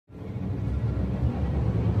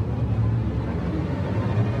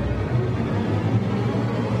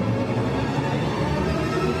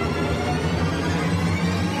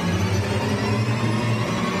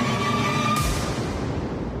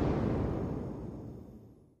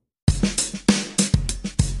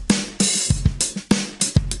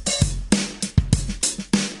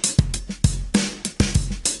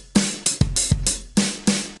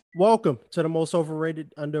Welcome to the most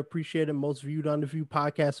overrated, underappreciated, most viewed, underviewed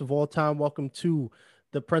podcast of all time. Welcome to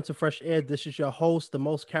the Prince of Fresh Air. This is your host, the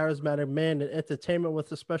most charismatic man in entertainment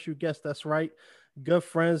with a special guest. That's right. Good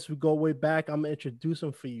friends. We go way back. I'm going to introduce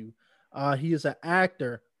him for you. He is an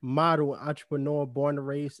actor, model, entrepreneur, born and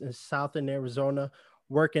raised in Southern Arizona.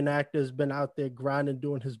 Working actor, has been out there grinding,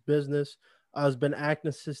 doing his business. Has been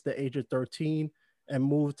acting since the age of 13 and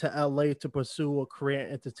moved to LA to pursue a career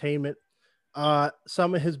in entertainment.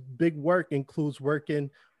 Some of his big work includes working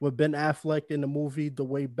with Ben Affleck in the movie The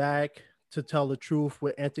Way Back, To Tell the Truth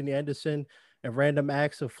with Anthony Anderson, and Random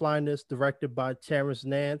Acts of Flyness, directed by Terrence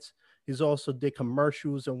Nance. He's also did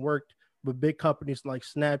commercials and worked with big companies like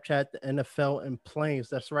Snapchat, the NFL, and Planes.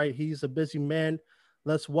 That's right. He's a busy man.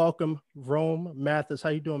 Let's welcome Rome Mathis. How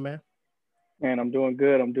you doing, man? Man, I'm doing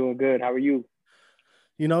good. I'm doing good. How are you?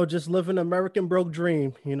 Just living American broke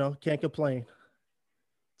dream. Can't complain.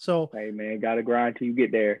 So, hey man, gotta grind till you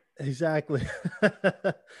get there. Exactly.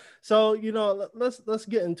 So, let's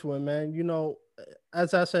get into it, man.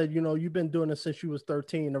 As I said, you've been doing it since you was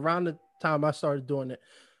 13, around the time I started doing it.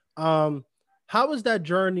 How was that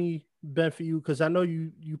journey been for you? Because I know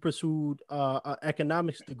you pursued an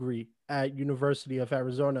economics degree at University of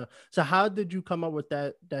Arizona. So how did you come up with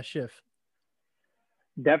that shift?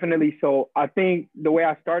 Definitely. So I think the way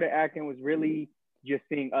I started acting was really just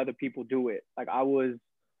seeing other people do it. Like I was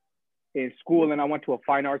in school and I went to a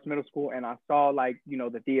fine arts middle school and I saw like,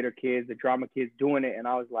 the theater kids, the drama kids doing it. And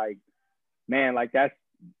I was like, man, like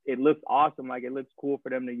it looks awesome. Like it looks cool for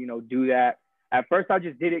them to, do that. At first I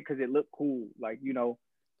just did it because it looked cool. Like,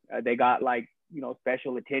 they got like,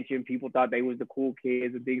 special attention. People thought they was the cool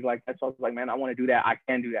kids and things like that. So I was like, man, I want to do that. I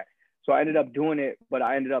can do that. So I ended up doing it, but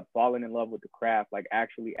I ended up falling in love with the craft, like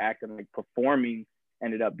actually acting, like performing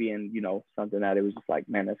ended up being, something that it was just like,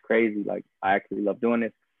 man, that's crazy. Like I actually love doing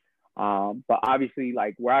this. But obviously,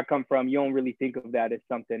 like where I come from, you don't really think of that as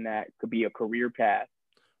something that could be a career path.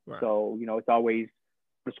 Right. So, it's always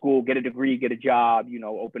for school, get a degree, get a job,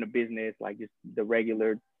 open a business, like just the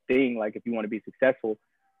regular thing, like if you want to be successful.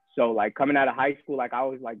 So like coming out of high school, like I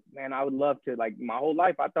was like, man, I would love to, like my whole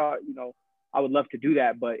life, I thought, I would love to do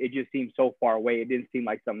that, but it just seemed so far away. It didn't seem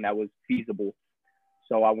like something that was feasible.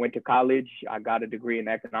 So I went to college, I got a degree in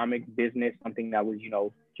economics, business, something that was,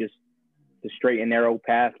 just the straight and narrow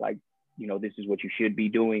path, like, this is what you should be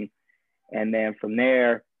doing. And then from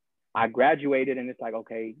there, I graduated and it's like,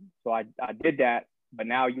 okay, so I did that, but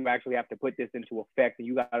now you actually have to put this into effect and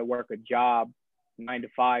you got to work a job 9 to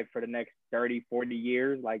 5 for the next 30, 40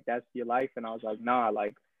 years. Like that's your life. And I was like, nah,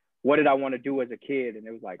 like, what did I want to do as a kid? And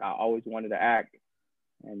it was like, I always wanted to act.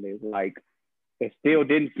 And it was like, it still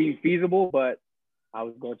didn't seem feasible, but I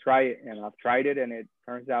was going to try it. And I've tried it. And it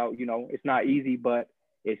turns out, it's not easy, but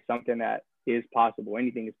it's something that is possible.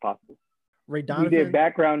 Anything is possible. Ray Donovan? We did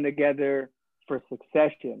background together for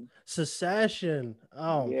Succession. Succession.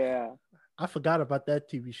 Oh, yeah. I forgot about that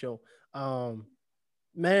TV show.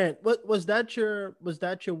 Man, what was that your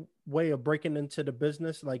way of breaking into the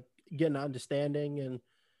business, like getting an understanding? And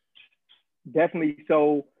definitely.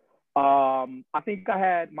 So I think I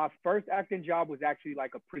had my first acting job was actually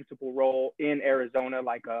like a principal role in Arizona.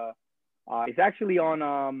 Like it's actually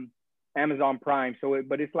on Amazon Prime.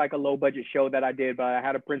 But it's like a low budget show that I did, but I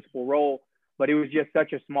had a principal role, but it was just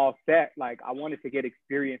such a small set. Like I wanted to get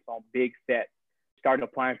experience on big sets. Started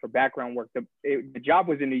applying for background work. The job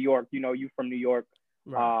was in New York. You from New York.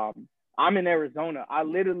 Right. I'm in Arizona. I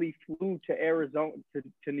literally flew to Arizona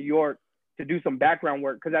to New York to do some background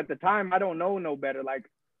work. Cause at the time I don't know no better. Like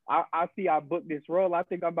I see I booked this role. I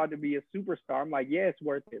think I'm about to be a superstar. I'm like, yeah, it's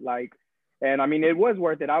worth it. Like, and I mean, it was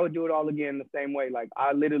worth it. I would do it all again the same way. Like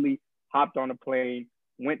I literally hopped on a plane,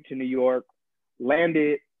 went to New York,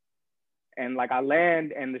 landed, and like I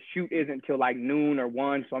land and the shoot isn't till like noon or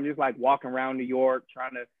 1. So I'm just like walking around New York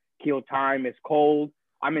trying to kill time. It's cold.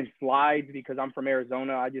 I'm in slides because I'm from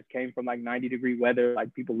Arizona. I just came from like 90-degree weather,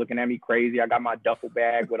 like people looking at me crazy. I got my duffel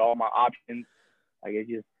bag with all my options. Like it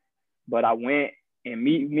just, but I went and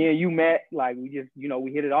me and you met, like we just,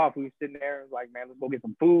 we hit it off. We were sitting there like, man, let's go get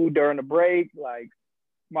some food during the break. Like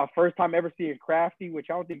my first time ever seeing Crafty, which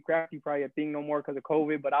I don't think Crafty probably a thing no more because of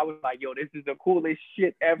COVID, but I was like, yo, this is the coolest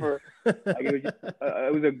shit ever. Like it was just,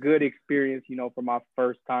 it was a good experience, for my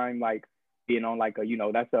first time, like being on like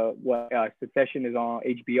that's Succession is on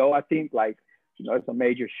HBO, I think. Like, it's a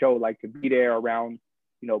major show. Like to be there around,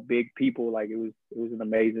 big people, like it was an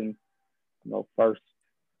amazing, first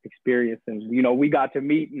experience. And, we got to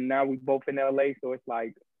meet and now we both in LA. So it's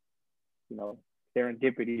like,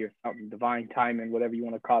 serendipity or something, divine timing, whatever you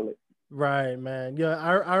want to call it. Right, man. Yeah,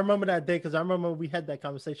 I remember that day because I remember we had that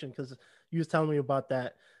conversation because you was telling me about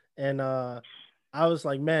that. And I was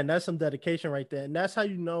like, man, that's some dedication right there. And that's how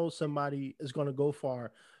you know somebody is going to go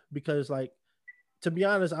far. Because, like, to be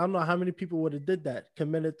honest, I don't know how many people would have did that,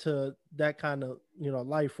 committed to that kind of,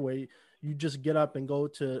 life where you just get up and go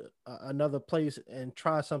to another place and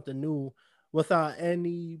try something new without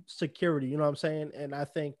any security. You know what I'm saying? And I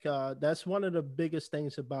think that's one of the biggest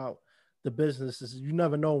things about the business is you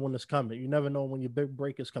never know when it's coming. You never know when your big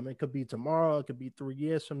break is coming. It could be tomorrow. It could be 3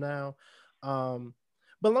 years from now. Um,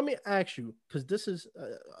 but let me ask you, because this is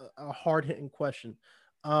a hard hitting question.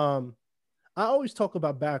 Um, I always talk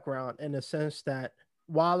about background in the sense that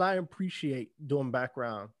while I appreciate doing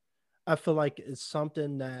background, I feel like it's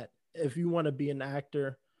something that if you want to be an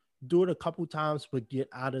actor, do it a couple times, but get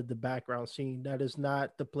out of the background scene. That is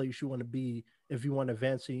not the place you want to be if you want to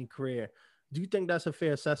advance in your career. Do you think that's a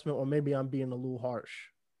fair assessment, or maybe I'm being a little harsh?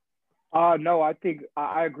 No, I think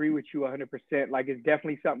I agree with you 100%. Like, it's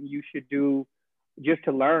definitely something you should do just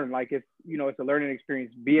to learn. Like, it's a learning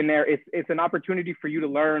experience. Being there, it's an opportunity for you to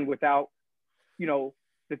learn without, you know,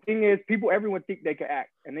 the thing is, everyone think they can act,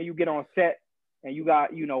 and then you get on set and you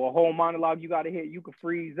got, a whole monologue you got to hit. You could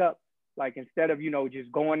freeze up. Like, instead of,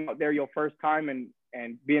 just going out there your first time and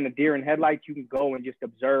being a deer in headlights, you can go and just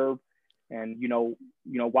observe and,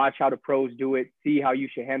 watch how the pros do it, see how you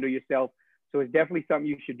should handle yourself. So it's definitely something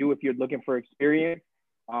you should do if you're looking for experience.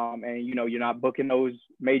 And you're not booking those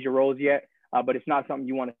major roles yet, but it's not something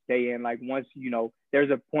you want to stay in. Like, once there's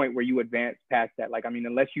a point where you advance past that. Like, I mean,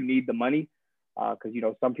 unless you need the money, because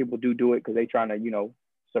some people do it because they trying to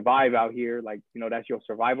survive out here. Like, that's your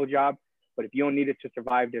survival job. But if you don't need it to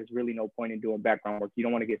survive, there's really no point in doing background work. You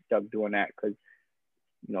don't want to get stuck doing that because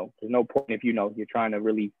there's no point if you're trying to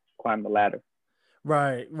really climb the ladder.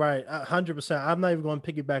 Right, right, 100%. I'm not even going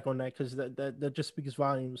to piggyback on that because that just speaks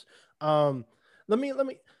volumes. Um, let me.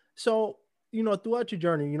 So throughout your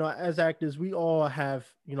journey, as actors, we all have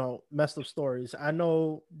messed up stories. I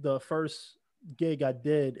know the first gig I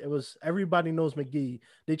did, it was Everybody Knows McGee.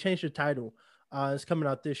 They changed the title. It's coming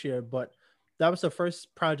out this year, but that was the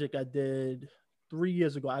first project I did 3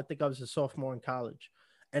 years ago. I think I was a sophomore in college.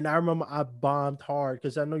 And I remember I bombed hard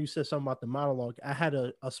because I know you said something about the monologue. I had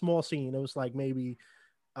a small scene. It was like maybe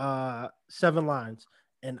 7 lines.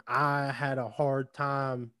 And I had a hard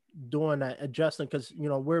time doing that, adjusting because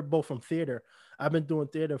we're both from theater. I've been doing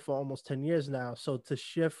theater for almost 10 years now. So to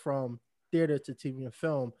shift from theater to TV and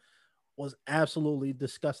film was absolutely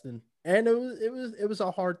disgusting. And it was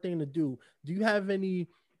a hard thing to do. Do you have any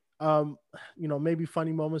maybe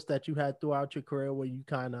funny moments that you had throughout your career where you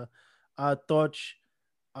kind of thought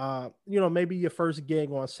maybe your first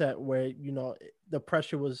gig on set where the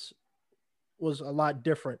pressure was a lot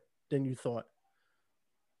different than you thought?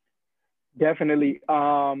 Definitely.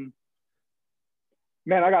 Man,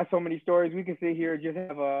 I got so many stories. We can sit here and just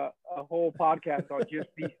have a whole podcast on just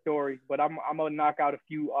these stories, but I'm gonna knock out a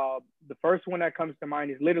few. The first one that comes to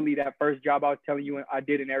mind is literally that first job I was telling you I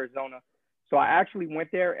did in Arizona. So I actually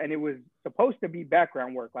went there and it was supposed to be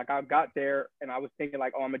background work. Like, I got there and I was thinking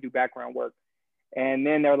like, oh, I'm gonna do background work. And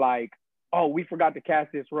then they're like, oh, we forgot to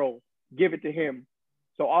cast this role. Give it to him.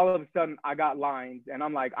 So all of a sudden I got lines and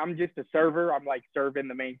I'm like, I'm just a server. I'm like serving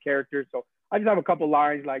the main character. So I just have a couple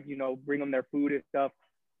lines, like, bring them their food and stuff.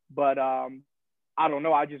 But I don't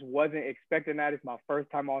know. I just wasn't expecting that. It's my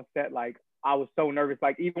first time on set. Like, I was so nervous.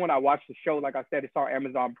 Like, even when I watched the show, like I said, it's on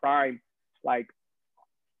Amazon Prime. Like,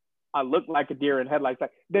 I looked like a deer in headlights.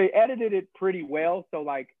 Like, they edited it pretty well. So,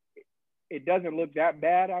 like, it doesn't look that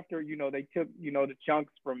bad after, they took, the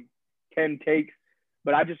chunks from 10 takes.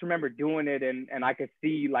 But I just remember doing it and I could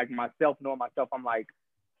see, like, myself, knowing myself, I'm like,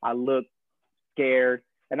 I look scared.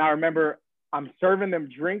 And I remember I'm serving them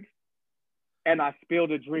drinks and I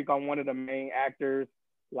spilled a drink on one of the main actors.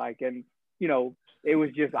 Like, and, it was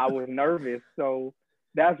just, I was nervous. So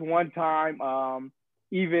that's one time.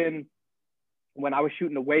 Even when I was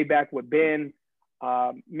shooting the Way Back with Ben,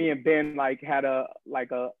 me and Ben like had a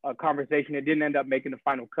conversation. It didn't end up making the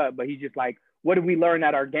final cut, but he's just like, what did we learn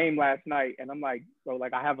at our game last night? And I'm like, so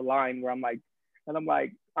like I have a line where I'm like,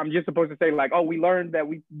 I'm just supposed to say like, oh, we learned that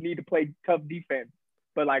we need to play tough defense,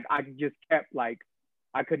 but like I just kept like,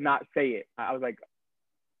 I could not say it. I was like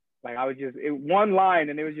I was just one line,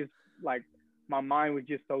 and it was just like my mind was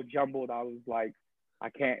just so jumbled. I was like, I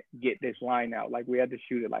can't get this line out. Like, we had to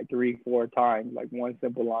shoot it like 3-4 times, like one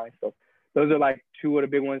simple line. So those are like two of the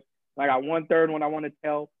big ones. Like, I got one third one I want to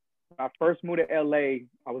tell. When I first moved to LA,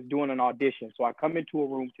 I was doing an audition. So I come into a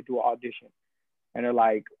room to do an audition, and they're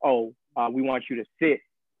like, oh, we want you to sit.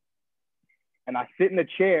 And I sit in the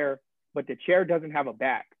chair, but the chair doesn't have a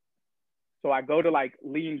back. So I go to like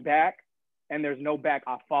lean back, and there's no back.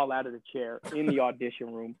 I fall out of the chair in the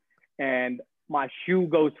audition room. And my shoe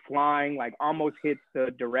goes flying, like almost hits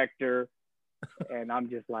the director. And I'm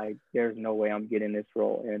just like, there's no way I'm getting this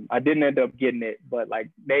role. And I didn't end up getting it, but like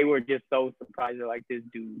they were just so surprised. They're like, this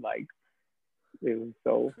dude, like, it was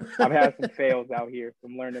so, I've had some fails out here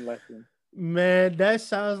from learning lessons. Man, that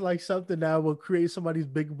sounds like something that will create somebody's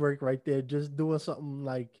big break right there. Just doing something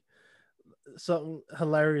like something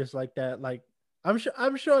hilarious like that. Like I'm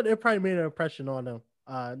sure it probably made an impression on them.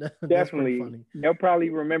 That's pretty Definitely. funny. They'll probably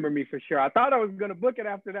remember me for sure. I thought I was going to book it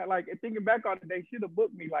after that. Like thinking back on it, they should have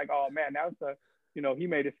booked me like, oh man, that was he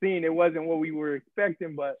made a scene. It wasn't what we were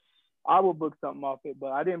expecting, but I will book something off it.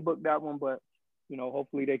 But I didn't book that one, but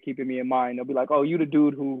hopefully they keeping me in mind. They'll be like, oh, you the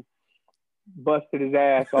dude who busted his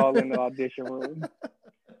ass all in the audition room.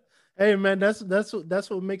 Hey man, that's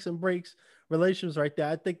what makes and breaks relations right there.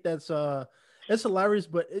 I think that's it's hilarious,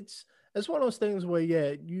 but it's one of those things where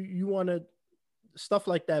you want to stuff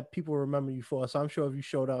like that people remember you for. So I'm sure if you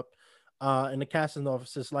showed up in the casting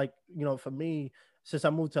offices, like for me, since I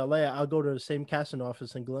moved to LA, I'll go to the same casting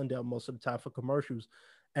office in Glendale most of the time for commercials,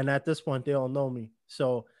 and at this point they don't know me,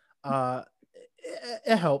 so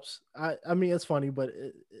it helps. I mean it's funny, but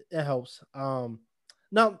it helps.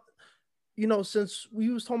 Now since we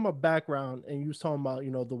was talking about background and you was talking about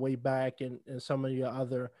the way back and some of your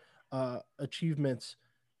other achievements,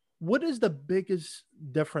 what is the biggest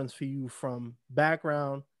difference for you from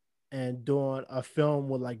background and doing a film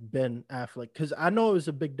with like Ben Affleck? Because I know it was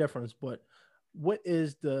a big difference, but what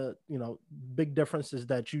is the big differences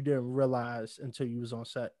that you didn't realize until you was on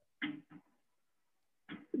set?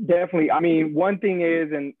 Definitely. I mean, one thing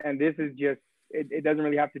is, and this is just it doesn't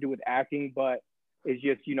really have to do with acting, but it's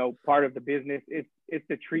just part of the business. It's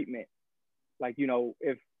the treatment. Like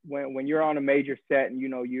if when you're on a major set and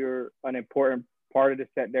you're an important part of the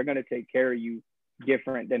set, they're going to take care of you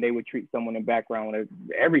different than they would treat someone in background.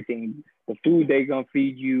 Everything, the food they're going to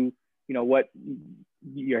feed you, what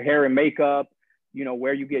your hair and makeup,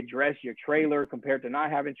 where you get dressed, your trailer compared to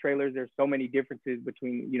not having trailers. There's so many differences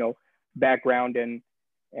between background and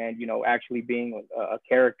actually being a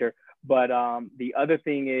character. But the other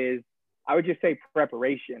thing is, I would just say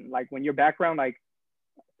preparation. Like when you're background, like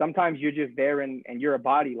sometimes you're just there and you're a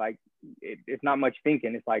body. Like it's not much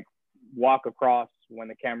thinking. It's like walk across when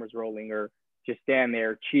the camera's rolling, or just stand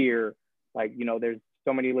there, cheer. Like there's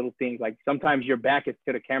so many little things. Like sometimes your back is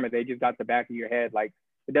to the camera. They just got the back of your head. Like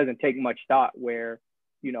it doesn't take much thought. Where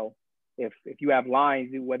if you have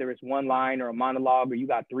lines, whether it's one line or a monologue, or you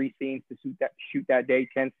got 3 scenes to shoot that day,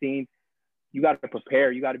 10 scenes, you got to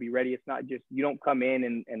prepare. You got to be ready. It's not just, you don't come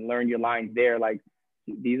in and learn your lines there. Like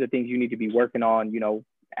these are things you need to be working on,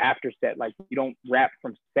 after set. Like you don't wrap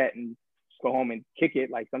from set and go home and kick it.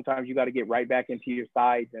 Like sometimes you got to get right back into your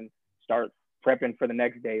sides and start prepping for the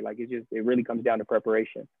next day. Like it really comes down to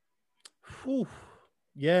preparation. Whew.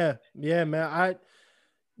 Yeah, man.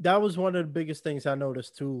 That was one of the biggest things I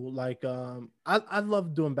noticed too. Like, I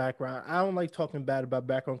love doing background. I don't like talking bad about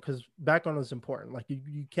background because background is important. Like,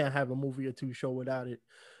 you can't have a movie or 2 show without it.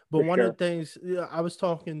 But one of the things, I was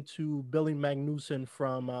talking to Billy Magnuson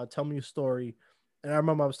from Tell Me a Story, and I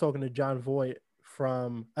remember I was talking to John Voight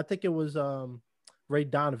from, I think it was Ray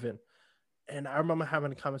Donovan, and I remember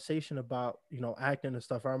having a conversation about acting and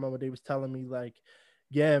stuff. I remember they was telling me like,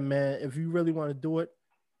 yeah, man, if you really want to do it,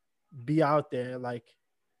 be out there. Like,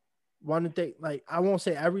 one of the like, I won't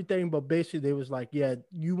say everything, but basically they was like, yeah,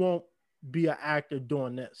 you won't be an actor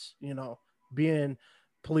doing this, being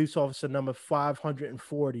police officer number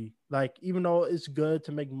 540. Like, even though it's good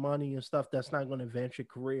to make money and stuff, that's not going to advance your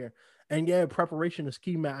career. And yeah, preparation is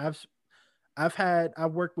key, man.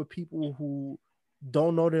 I've worked with people who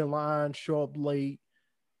don't know their lines, show up late,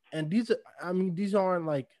 and these aren't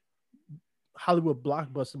like Hollywood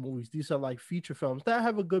blockbuster movies. These are like feature films that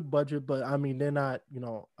have a good budget, but I mean, they're not,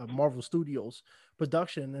 a Marvel Studios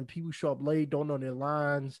production, and people show up late, don't know their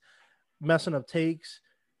lines, messing up takes,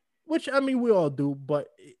 which I mean, we all do, but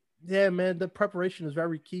yeah, man, the preparation is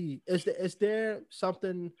very key. Is there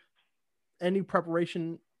something, any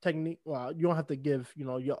preparation technique? Well, you don't have to give,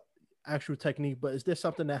 your actual technique, but is there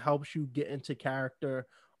something that helps you get into character,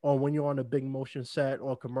 or when you're on a big motion set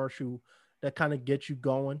or commercial, that kind of gets you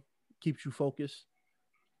going, keeps you focused?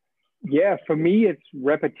 Yeah, for me, it's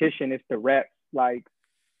repetition. It's the reps. Like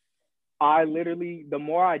I literally, the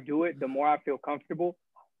more I do it, the more I feel comfortable.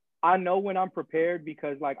 I know when I'm prepared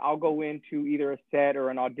because like I'll go into either a set or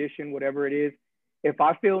an audition, whatever it is. If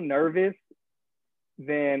I feel nervous,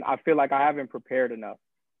 then I feel like I haven't prepared enough.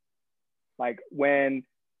 Like when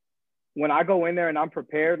I go in there and I'm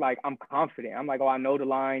prepared, like I'm confident. I'm like, oh, I know the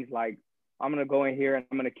lines. Like I'm gonna go in here and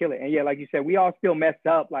I'm gonna kill it. And yeah, like you said, we all still mess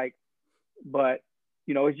up. Like, but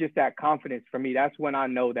it's just that confidence for me. That's when I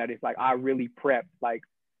know that it's like I really prepped, like,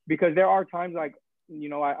 because there are times like,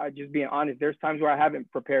 I just being honest, there's times where I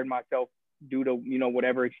haven't prepared myself due to,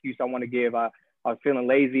 whatever excuse I want to give. I was feeling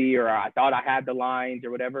lazy, or I thought I had the lines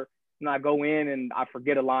or whatever. And I go in and I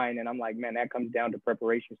forget a line, and I'm like, man, that comes down to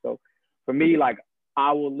preparation. So for me, like,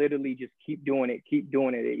 I will literally just keep doing it,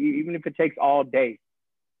 even if it takes all day.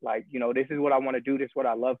 Like, this is what I want to do. This is what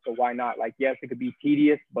I love. So why not? Like, yes, it could be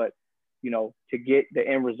tedious, but, to get the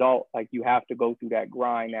end result, like, you have to go through that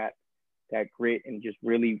grind, that grit, and just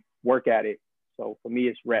really work at it. So for me,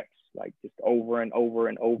 it's reps, like, just over and over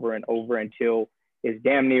and over and over until it's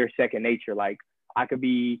damn near second nature. Like, I could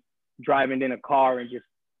be driving in a car and just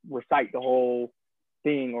recite the whole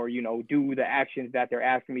thing, or, do the actions that they're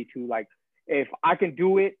asking me to. Like, if I can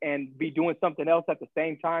do it and be doing something else at the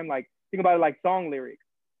same time, like, think about it like song lyrics.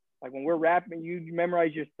 Like, when we're rapping, you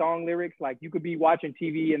memorize your song lyrics. Like, you could be watching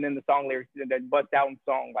TV and then the song lyrics and then bust out in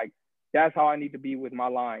song. Like, that's how I need to be with my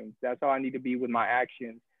lines. That's how I need to be with my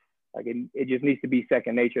actions. Like, it just needs to be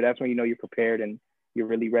second nature. That's when you're prepared and you're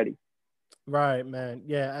really ready. Right, man.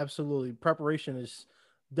 Yeah, absolutely. Preparation is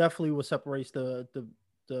definitely what separates the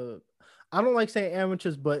I don't like saying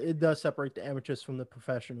amateurs, but it does separate the amateurs from the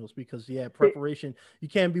professionals, because preparation, you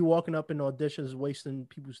can't be walking up in auditions wasting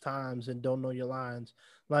people's times and don't know your lines.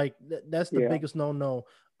 Like, that's the biggest no.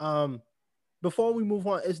 Before we move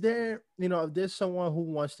on, is there, if there's someone who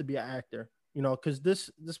wants to be an actor, because this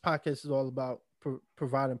podcast is all about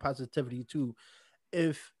providing positivity too.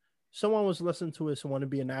 If someone was listening to us and want to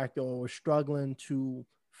be an actor, or was struggling to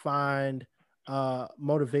find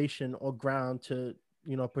motivation or ground to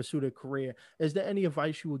pursue their career, is there any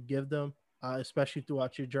advice you would give them, especially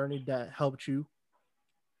throughout your journey, that helped you?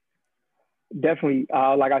 Definitely.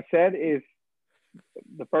 Like I said, is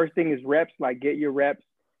the first thing is reps. Like, get your reps.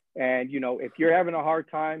 And if you're having a hard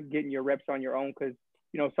time getting your reps on your own, because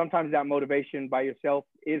sometimes that motivation by yourself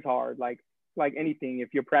is hard. Like anything, if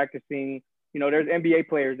you're practicing, there's NBA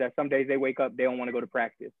players that some days they wake up, they don't want to go to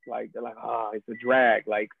practice. Like, they're like, it's a drag.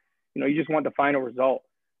 Like, you just want the final result.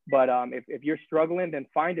 But if you're struggling, then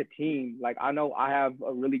find a team. Like, I know I have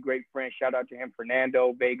a really great friend. Shout out to him,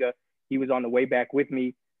 Fernando Vega. He was on the way back with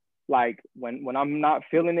me. Like, when I'm not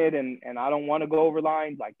feeling it and I don't want to go over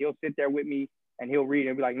lines, like, he'll sit there with me and he'll read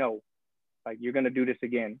and be like, no, like, you're gonna do this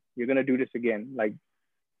again. You're gonna do this again. Like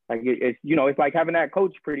it's it's like having that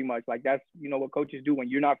coach pretty much. Like, that's what coaches do when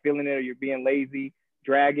you're not feeling it or you're being lazy,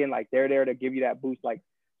 dragging. Like, they're there to give you that boost. Like,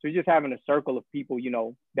 so just having a circle of people,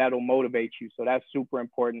 that'll motivate you. So that's super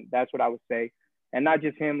important. That's what I would say. And not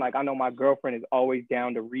just him. Like, I know my girlfriend is always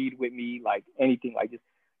down to read with me, like anything, like just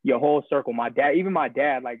your whole circle. My dad,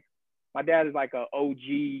 like my dad is like a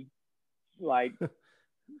OG, like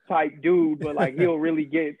type dude, but like he'll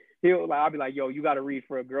like, I'll be like, yo, you got to read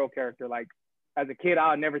for a girl character. Like, as a kid,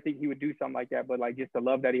 I would never think he would do something like that, but like, just the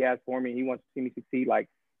love that he has for me, he wants to see me succeed. Like,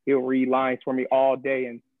 he'll read lines for me all day.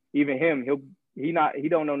 And even him, he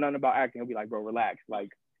don't know nothing about acting. He'll be like, bro, relax. Like,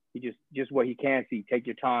 he just what he can see. Take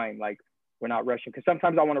your time. Like, we're not rushing. Cause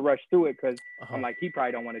sometimes I want to rush through it, cause I'm like, he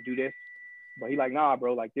probably don't want to do this, but he like, nah,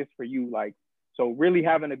 bro, like, this for you. Like, so really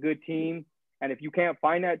having a good team. And if you can't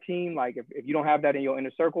find that team, like, if you don't have that in your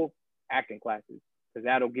inner circle, acting classes, because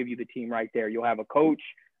that'll give you the team right there. You'll have a coach,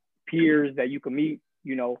 peers that you can meet,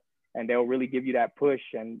 and they'll really give you that push.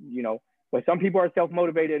 And, but some people are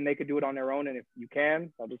self-motivated and they could do it on their own. And if you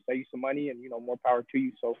can, I'll just save you some money and, more power to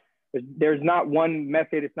you. So there's not one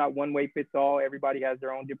method. It's not one way fits all. Everybody has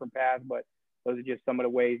their own different paths, but those are just some of the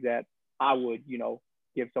ways that I would,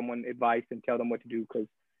 give someone advice and tell them what to do. Cause,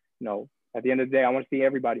 at the end of the day, I want to see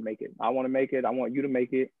everybody make it. I want to make it. I want you to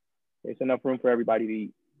make it. There's enough room for everybody to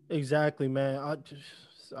eat. Exactly, man.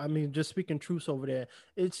 I mean, just speaking truths over there.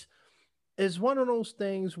 It's one of those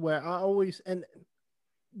things where I always, and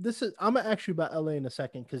I'm gonna ask you about LA in a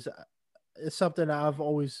second, because it's something that I've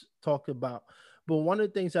always talked about. But one of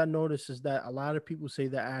the things I notice is that a lot of people say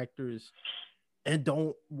they're actors and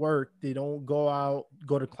don't work. They don't go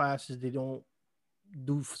to classes. They don't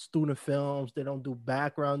do student films. They don't do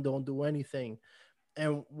background. Don't do anything.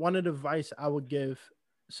 And one of the advice I would give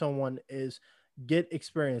someone is get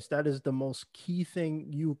experience. That is the most key thing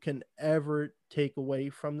you can ever take away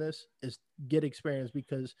from this, is get experience,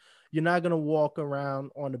 because you're not going to walk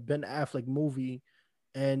around on a Ben Affleck movie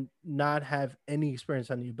and not have any experience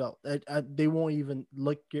under your belt. They won't even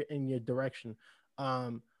look in your direction.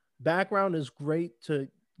 Background is great to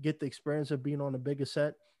get the experience of being on a bigger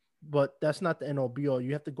set, but that's not the end all be all.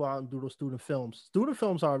 You have to go out and do those student films. Student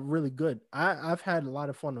films are really good. I've had a lot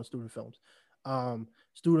of fun on student films.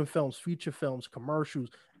 Student films, feature films, commercials,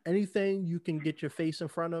 anything you can get your face in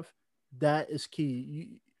front of, that is key.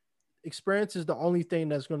 experience is the only thing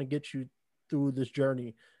that's going to get you through this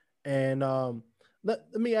journey. And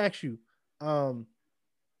let me ask you, um,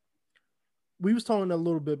 we was talking a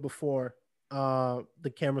little bit before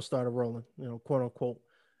the camera started rolling, quote unquote.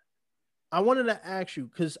 I wanted to ask you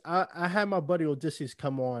because I had my buddy Odysseus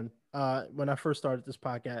come on when I first started this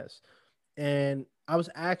podcast, and I was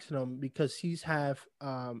asking him because he's half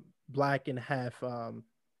black and half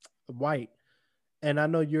white, and I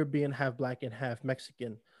know you're being half black and half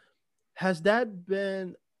Mexican. Has that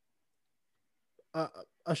been a,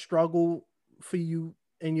 a struggle for you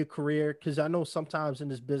in your career? Because I know sometimes in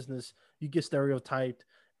this business you get stereotyped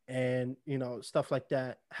and stuff like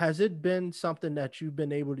that. Has it been something that you've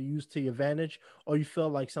been able to use to your advantage, or you feel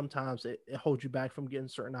like sometimes it holds you back from getting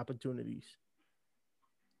certain opportunities?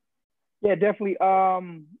 Yeah, definitely. I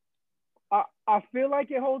feel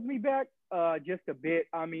like it holds me back just a bit.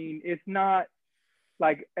 I mean, it's not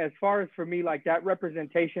like, as far as for me, like that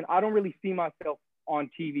representation, I don't really see myself on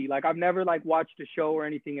TV. Like I've never like watched a show or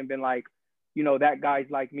anything and been like, that guy's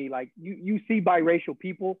like me. Like you see biracial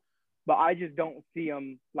people, but I just don't see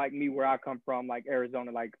them like me where I come from, like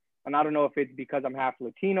Arizona. Like, and I don't know if it's because I'm half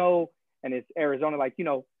Latino and it's Arizona. Like,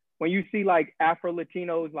 when you see like Afro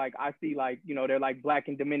Latinos, like I see like, they're like black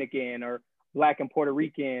and Dominican or black and Puerto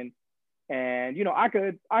Rican. And I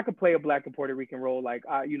could play a black and Puerto Rican role, like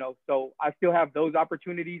so I still have those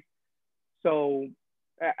opportunities. So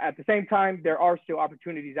at the same time, there are still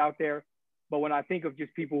opportunities out there. But when I think of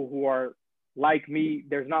just people who are like me,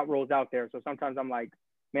 there's not roles out there. So sometimes I'm like,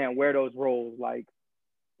 man, where are those roles like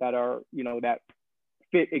that are that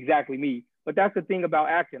fit exactly me? But that's the thing about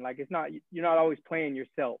acting, like you're not always playing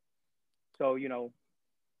yourself. So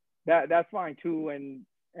that's fine too, and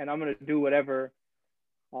I'm gonna do whatever.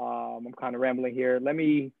 I'm kind of rambling here. Let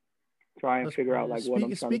me try and figure out like what I'm trying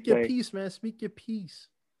to say. Speak your piece, man. Speak your piece.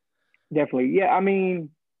 Definitely. Yeah. I mean,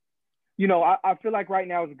 I feel like right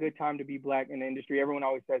now is a good time to be black in the industry. Everyone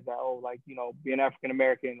always says that, oh, like, being African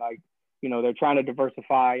American, like, they're trying to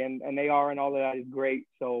diversify and they are, and all of that is great.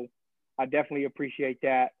 So I definitely appreciate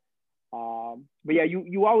that. But yeah,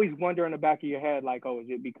 you always wonder in the back of your head, like, oh, is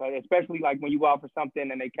it because, especially like when you go out for something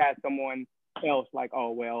and they cast someone else, like,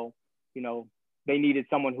 oh, well, they needed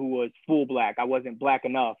someone who was full black. I wasn't black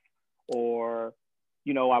enough, or,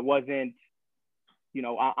 I wasn't,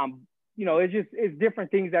 I'm, it's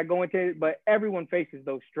different things that go into it, but everyone faces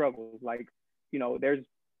those struggles. Like, there's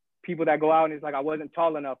people that go out and it's like, I wasn't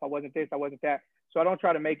tall enough. I wasn't this, I wasn't that. So I don't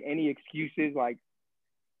try to make any excuses. Like,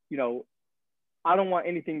 I don't want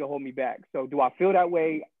anything to hold me back. So do I feel that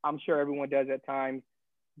way? I'm sure everyone does at times,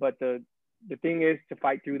 but the thing is to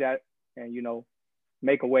fight through that and,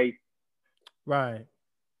 make a way. Right.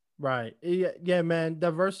 Right. Yeah, man.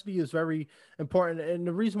 Diversity is very important. And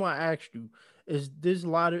the reason why I asked you is there's a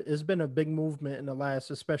lot of it's been a big movement in the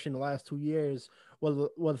last, especially in the last 2 years,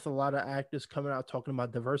 with a lot of actors coming out talking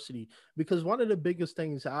about diversity. Because one of the biggest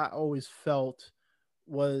things I always felt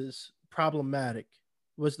was problematic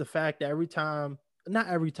was the fact that not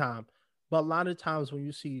every time, but a lot of times when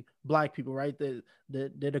you see black people, right, they're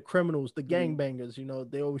the criminals, the gangbangers,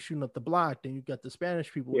 they always shooting up the block. Then you got the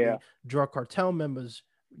Spanish people, Yeah. the drug cartel members,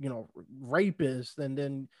 rapists, and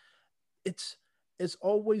then it's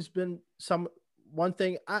always been some one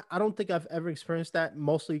thing. I don't think I've ever experienced that,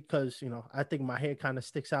 mostly because I think my hair kind of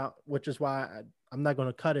sticks out, which is why I'm not going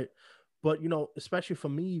to cut it. But especially for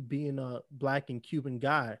me being a black and Cuban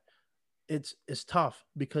guy, it's tough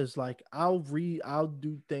because like I'll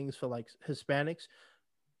do things for like Hispanics,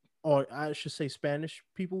 or I should say Spanish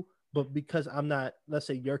people, but because I'm not, let's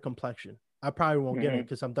say, your complexion, I probably won't get it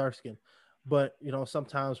because I'm dark skinned. But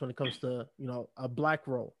sometimes when it comes to a black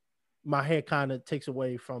role, my hair kind of takes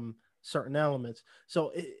away from certain elements.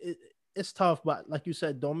 So it's tough. But like you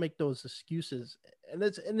said, don't make those excuses. And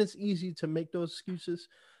it's easy to make those excuses,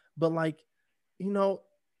 but like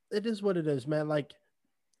it is what it is, man. Like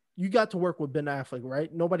you got to work with Ben Affleck,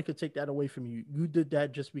 right? Nobody could take that away from you. You did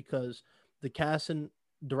that just because the casting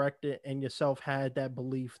director and yourself had that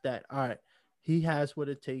belief that, all right, he has what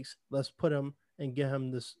it takes. Let's put him and get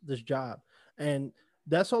him this job. And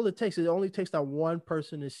that's all it takes. It only takes that one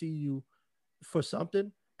person to see you for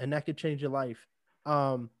something, and that could change your life.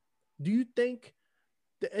 Do you think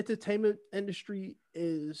the entertainment industry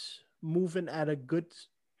is moving at a good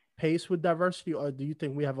pace with diversity, or do you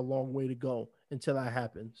think we have a long way to go until that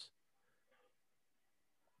happens?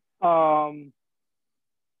 I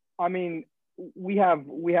mean, we have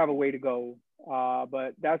a way to go,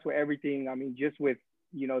 but that's where everything. I mean, just with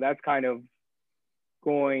that's kind of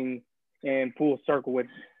going in full circle with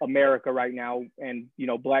America right now, and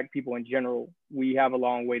black people in general. We have a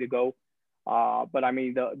long way to go, but I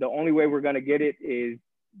mean, the only way we're gonna get it is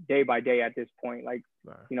day by day at this point. Like,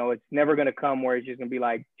 Right. you know, it's never going to come where it's just going to be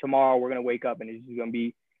like tomorrow we're going to wake up and it's just going to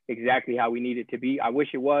be exactly how we need it to be. I wish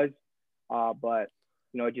it was, but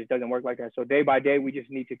you know, it just doesn't work like that. So day by day, we just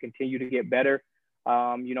need to continue to get better.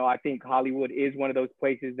 You know, I think Hollywood is one of those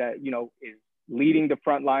places that, you know, is leading the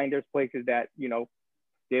front line. There's places that, you know,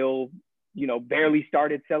 still, you know, barely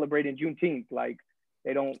started celebrating Juneteenth. Like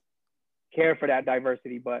they don't care for that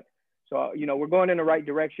diversity. But so, you know, we're going in the right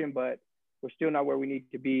direction, but we're still not where we need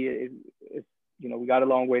to be. It's you know, we got a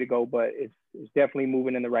long way to go, but it's definitely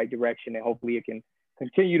moving in the right direction, and hopefully it can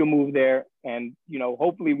continue to move there. And, you know,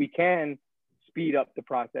 hopefully we can speed up the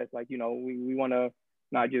process. Like, you know, we want to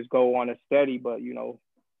not just go on a steady, but, you know,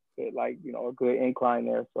 like, you know, a good incline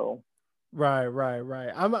there. So.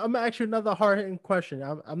 Right. I'm actually another hard hitting question.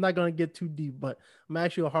 I'm not gonna get too deep, but I'm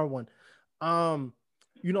actually a hard one. Um,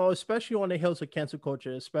 you know, especially on the heels of cancel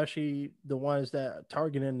culture, especially the ones that are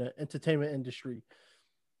targeting the entertainment industry.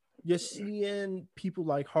 You're seeing people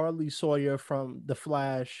like Harley Sawyer from The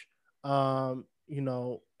Flash, you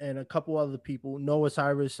know, and a couple other people. Noah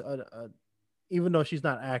Cyrus, even though she's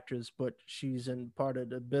not actress, but she's in part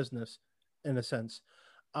of the business in a sense,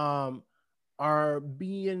 um, are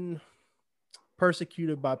being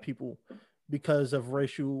persecuted by people because of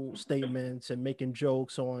racial statements and making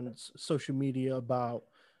jokes on social media about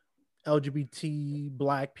LGBT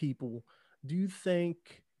black people. Do you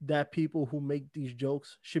think that people who make these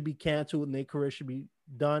jokes should be canceled and their career should be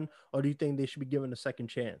done, or do you think they should be given a second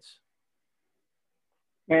chance?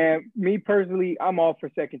 And me personally, I'm all for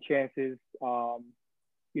second chances.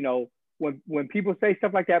 You know, when people say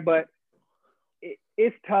stuff like that, but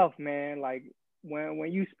it's tough, man. Like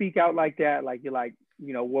when you speak out like that, like you're like,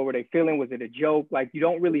 you know, what were they feeling? Was it a joke? Like you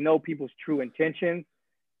don't really know people's true intentions.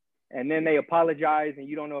 And then they apologize, and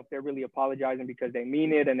you don't know if they're really apologizing because they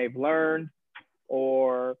mean it and they've learned,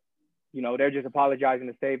 or you know, they're just apologizing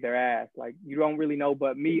to save their ass. Like you don't really know.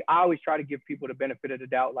 But me, I always try to give people the benefit of the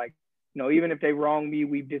doubt. Like, you know, even if they wrong me,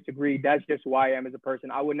 we've disagreed. That's just who I am as a person.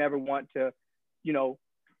 I would never want to, you know,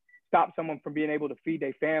 stop someone from being able to feed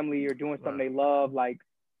their family or doing something they love. Like,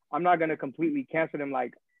 I'm not gonna completely cancel them.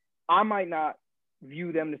 Like, I might not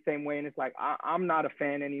view them the same way, and it's like I'm not a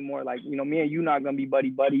fan anymore. Like, you know, me and you not gonna be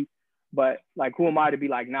buddy buddy, but like, who am I to be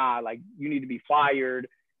like, nah, like you need to be fired.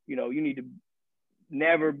 You know, you need to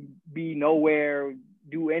never be nowhere,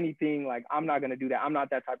 do anything. Like, I'm not gonna do that. I'm not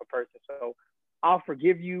that type of person. So I'll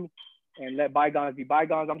forgive you and let bygones be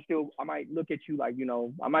bygones. I might look at you like, you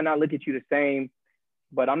know, I might not look at you the same,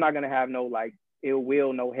 but I'm not gonna have no like ill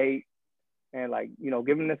will, no hate, and like, you know,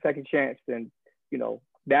 give them a second chance. And you know,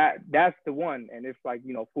 that's the one. And it's like,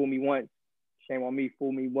 you know, fool me once, shame on me.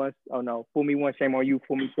 Fool me once, oh no, fool me once, shame on you.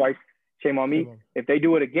 Fool me twice, shame on me. If they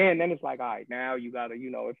do it again, then it's like, all right, now you gotta,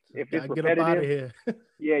 you know, if it's get up out of repetitive, here.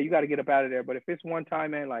 yeah, you gotta get up out of there. But if it's one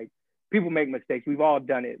time, man, like people make mistakes. We've all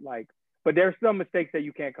done it. Like, but there's some mistakes that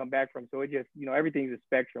you can't come back from. So it just, you know, everything's a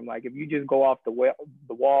spectrum. Like if you just go off the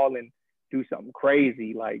wall and do something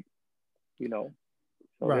crazy, like, you know,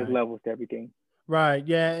 so there's levels to everything. Right.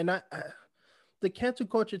 Yeah. And the cancel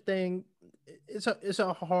culture thing, it's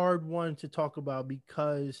a hard one to talk about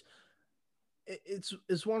because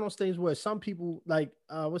it's one of those things where some people like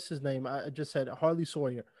what's his name? I just said Harley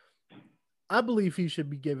Sawyer. I believe he should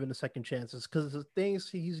be given a second chances because the things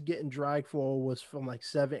he's getting dragged for was from like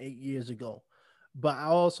 7, 8 years ago. But I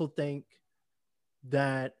also think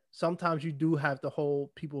that sometimes you do have to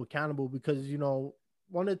hold people accountable because, you know,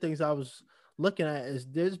 one of the things I was looking at is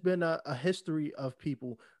there's been a history of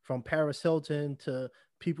people from Paris Hilton to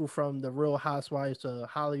people from the Real Housewives to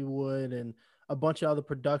Hollywood and a bunch of other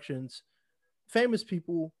productions, famous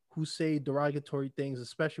people who say derogatory things,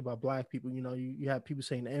 especially about black people. You know, you have people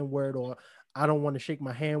saying the N-word or I don't want to shake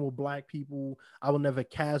my hand with black people. I will never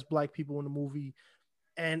cast black people in a movie.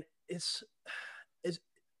 And it's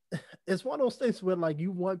it's one of those things where like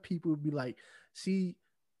you want people to be like, see,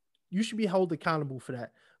 you should be held accountable for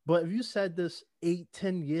that. But if you said this 8,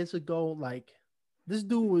 10 years ago, like this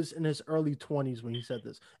dude was in his early 20s when he said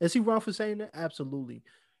this. Is he wrong for saying that? Absolutely.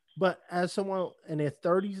 But as someone in their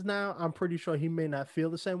 30s now, I'm pretty sure he may not feel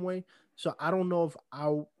the same way. So I don't know if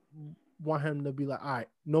I want him to be like, all right,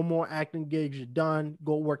 no more acting gigs, you're done,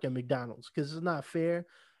 go work at McDonald's because it's not fair.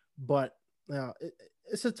 But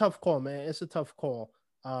it's a tough call, man. It's a tough call.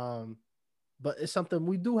 Um, but it's something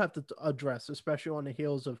we do have to address, especially on the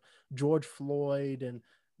heels of George Floyd and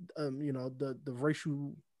you know the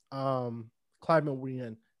racial climate we're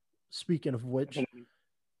in. Speaking of which,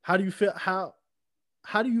 how do you feel? How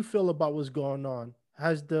do you feel about what's going on?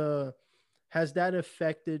 Has that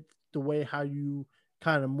affected the way how you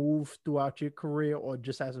kind of move throughout your career or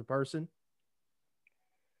just as a person?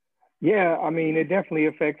 Yeah, I mean, it definitely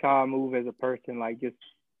affects how I move as a person, like just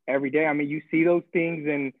every day. I mean, you see those things,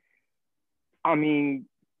 and I mean,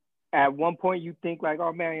 at one point you think like,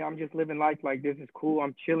 oh man, I'm just living life like this is cool,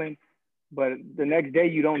 I'm chilling. But the next day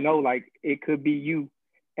you don't know, like it could be you.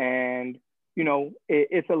 And,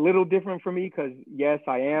 it's a little different for me because yes,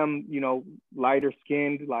 I am, lighter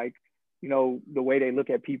skinned, like, the way they look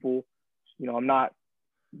at people, I'm not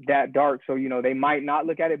that dark. So, they might not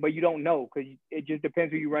look at it, but you don't know because it just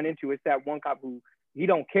depends who you run into. It's that one cop who he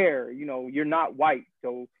don't care, you're not white.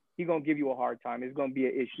 So he's gonna give you a hard time. It's gonna be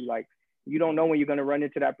an issue. Like you don't know when you're gonna run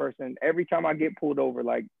into that person. Every time I get pulled over,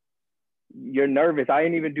 like you're nervous. I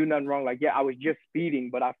didn't even do nothing wrong. Like, yeah, I was just speeding,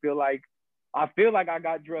 but I feel like I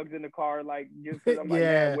got drugs in the car. Like just because I'm like,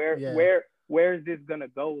 man, Yeah, yeah. where is this gonna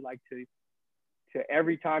go? Like to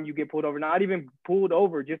every time you get pulled over, not even pulled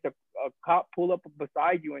over, just a cop pull up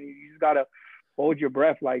beside you and you just gotta hold your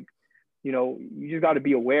breath. Like, you just gotta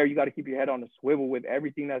be aware. You gotta keep your head on the swivel with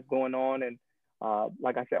everything that's going on. And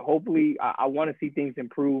like I said, hopefully I want to see things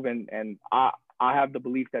improve and I have the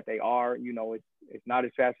belief that they are. It's not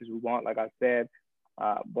as fast as we want, like I said.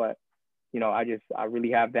 But I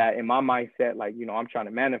really have that in my mindset. Like, I'm trying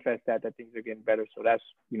to manifest that things are getting better. So that's,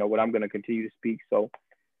 what I'm going to continue to speak. So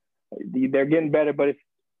they're getting better, but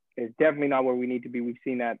it's definitely not where we need to be. We've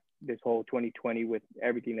seen that this whole 2020 with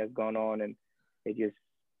everything that's gone on, and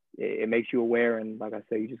it makes you aware. And like I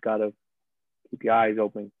said, you just gotta keep your eyes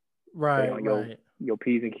open, stay Right, on right, your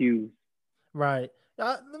P's and Q's. right.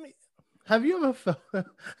 Let me. Have you ever felt?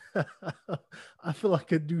 I feel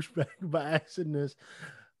like a douchebag by asking this.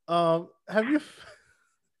 Have you?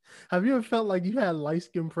 Have you ever felt like you had light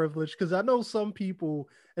skin privilege? Because I know some people,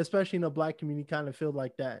 especially in the black community, kind of feel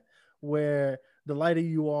like that, where the lighter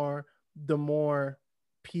you are, the more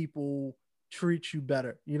people treat you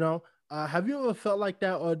better. Have you ever felt like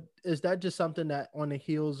that, or is that just something that on the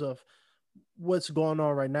heels of what's going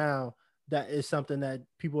on right now? That is something that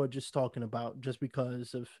people are just talking about, just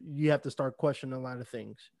because of you have to start questioning a lot of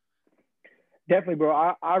things. Definitely,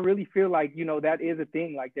 bro. I really feel like that is a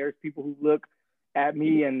thing. Like there's people who look at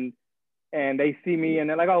me and they see me and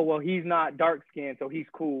they're like, oh well, he's not dark skinned, so he's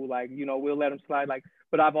cool. Like we'll let him slide. Like,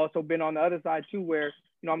 but I've also been on the other side too, where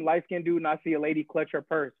I'm a light skinned dude and I see a lady clutch her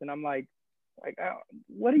purse and I'm like,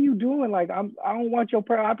 what are you doing? Like I don't want your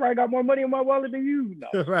purse. I probably got more money in my wallet than you. No,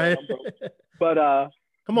 man, Right? I'm broke. But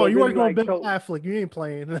Come on, but you really working with like Ben so Affleck. You ain't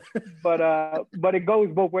playing. but it goes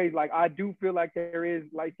both ways. Like I do feel like there is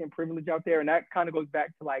light skin privilege out there, and that kind of goes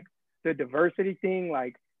back to like the diversity thing.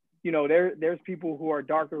 Like, there's people who are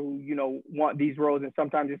darker who want these roles, and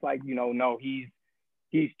sometimes it's like no,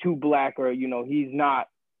 he's too black, or he's not.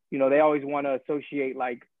 They always want to associate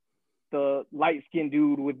like the light skinned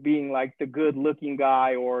dude with being like the good looking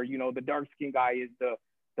guy, or the dark skinned guy is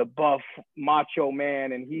the buff macho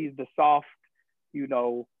man, and he's the soft,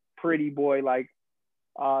 pretty boy. Like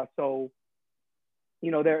so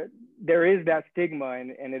there is that stigma,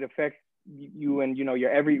 and it affects you and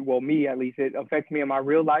your me at least, it affects me in my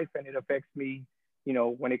real life, and it affects me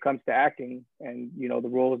when it comes to acting and the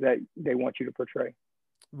roles that they want you to portray.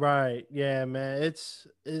 Right. Yeah, man. It's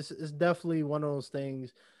definitely one of those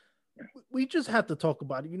things. We just have to talk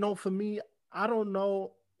about it. For me, I don't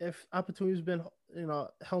know if opportunity's been,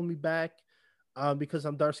 held me back because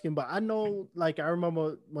I'm dark skinned, but I know, like, I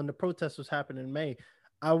remember when the protest was happening in May,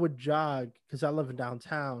 I would jog because I live in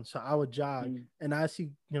downtown. So I would jog Mm. and I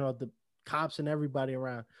see, the cops and everybody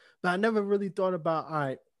around. But I never really thought about, all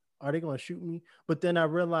right, are they going to shoot me? But then I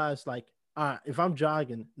realized, like, all right, if I'm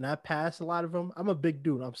jogging and I pass a lot of them, I'm a big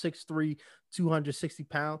dude. I'm 6'3", 260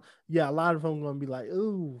 pounds. Yeah, a lot of them going to be like,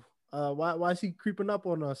 ooh, why is he creeping up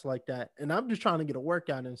on us like that? And I'm just trying to get a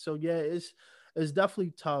workout in. So yeah, it's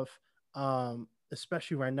definitely tough,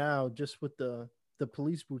 especially right now, just with the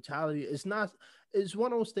police brutality. It's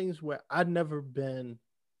one of those things where I'd never been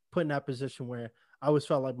put in that position where I always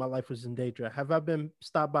felt like my life was in danger. Have I been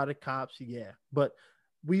stopped by the cops? Yeah, but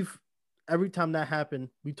we've every time that happened,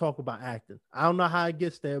 we talk about acting. I don't know how it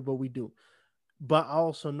gets there, but we do. But I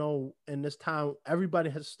also know in this time, everybody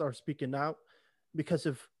has to start speaking out, because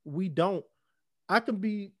if we don't, I could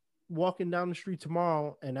be walking down the street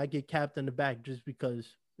tomorrow and I get capped in the back just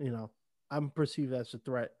because, I'm perceived as a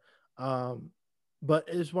threat. Um, but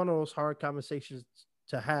it's one of those hard conversations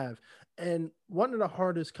to have. And one of the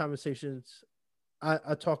hardest conversations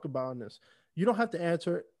I talk about on this, you don't have to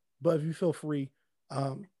answer it, but if you feel free,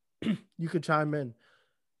 um, you could chime in.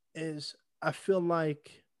 Is I feel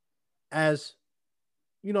like, as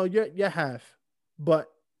you're half,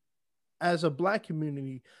 but as a black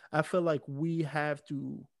community, I feel like we have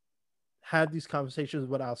to have these conversations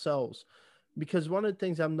with ourselves, because one of the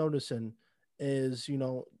things I'm noticing is,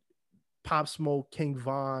 Pop Smoke, King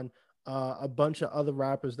Von, a bunch of other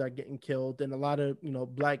rappers that are getting killed, and a lot of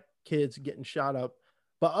black kids getting shot up.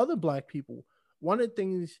 But other black people, one of the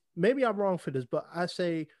things, maybe I'm wrong for this, but I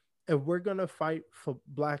say if we're gonna fight for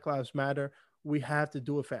Black Lives Matter, we have to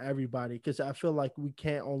do it for everybody because I feel like we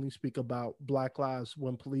can't only speak about Black lives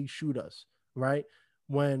when police shoot us, right?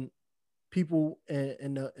 When people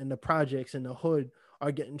in the projects in the hood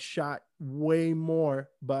are getting shot way more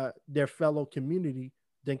by their fellow community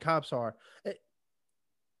than cops are.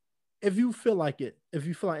 If you feel like it, if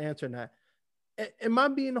you feel like answering that, am I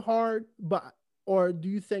being hard? But or do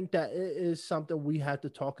you think that it is something we have to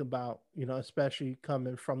talk about? Especially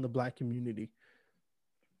coming from the black community.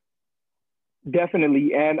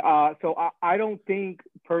 Definitely. And so I don't think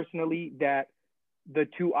personally that the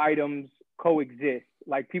two items coexist.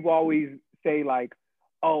 Like people always say, like,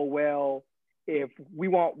 oh, well, if we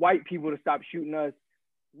want white people to stop shooting us,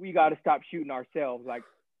 we got to stop shooting ourselves. Like,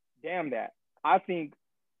 damn that. I think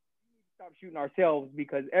we need to stop shooting ourselves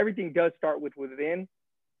because everything does start with within.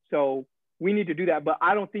 So we need to do that. But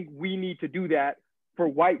I don't think we need to do that for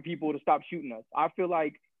white people to stop shooting us. I feel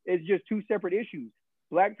like it's just two separate issues.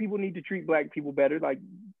 Black people need to treat black people better. Like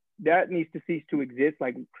that needs to cease to exist.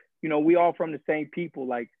 Like, we all from the same people.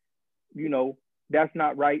 Like, that's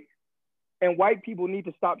not right. And white people need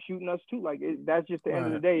to stop shooting us too. Like that's just the end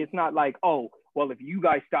of the day. It's not like, oh, well, if you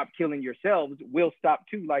guys stop killing yourselves, we'll stop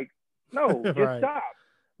too. Like, no, just Right. stop.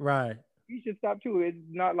 Right. You should stop too. It's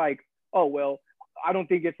not like, oh, well, I don't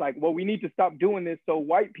think it's like, well, we need to stop doing this so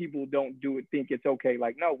white people don't do it, think it's okay.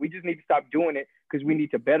 Like, no, we just need to stop doing it because we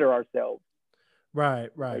need to better ourselves. Right.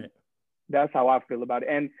 Right. Like, that's how I feel about it.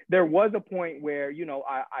 And there was a point where,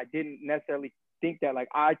 I didn't necessarily think that. Like,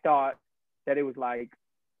 I thought that it was like,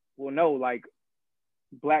 well, no, like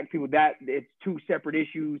black people, that it's two separate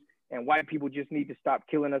issues and white people just need to stop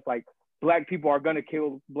killing us. Like black people are going to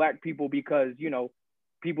kill black people because,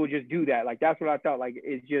 people just do that. Like, that's what I thought. Like,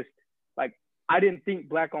 it's just like, I didn't think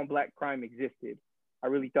black on black crime existed. I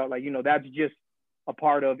really thought like, that's just a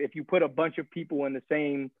part of, if you put a bunch of people in the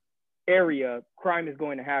same area, crime is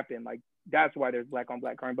going to happen. Like, that's why there's black on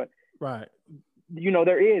black crime. But right,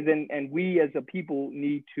 there is, and we as a people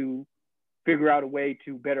need to figure out a way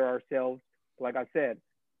to better ourselves. Like I said,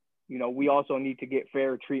 we also need to get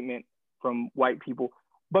fair treatment from white people.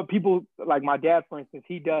 But people like my dad, for instance,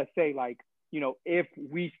 he does say like, if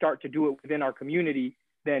we start to do it within our community,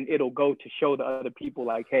 then it'll go to show the other people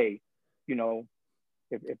like, hey,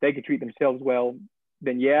 if they can treat themselves well,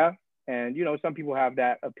 then yeah. And, some people have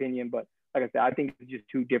that opinion, but like I said, I think it's just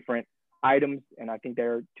two different items. And I think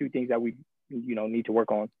there are two things that we, need to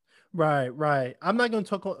work on. right, right. I'm not going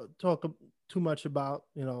to talk too much about,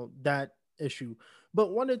 that issue.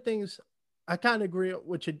 But one of the things I kind of agree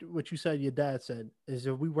with what you said, your dad said, is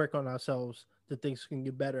if we work on ourselves, the things can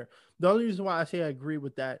get better. The only reason why I say I agree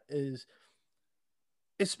with that is,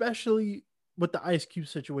 especially with the Ice Cube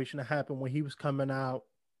situation that happened when he was coming out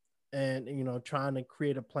and trying to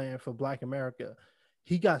create a plan for Black America,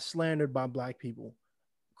 he got slandered by Black people,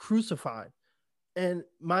 crucified. And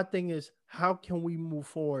my thing is, how can we move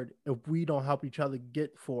forward if we don't help each other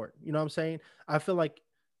get forward? You know what I'm saying? I feel like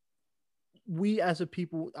we as a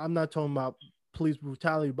people, I'm not talking about police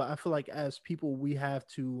brutality, but I feel like as people, we have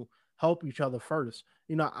to help each other first.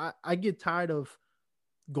 I get tired of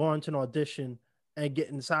going to an audition and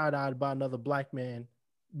getting side-eyed by another black man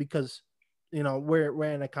because we're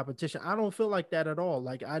in a competition. I don't feel like that at all.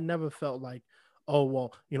 Like I never felt like, oh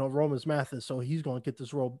well, Roman's Mathis, so he's gonna get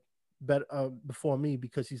this role better before me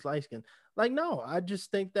because he's light skinned. Like no, I just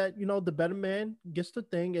think that the better man gets the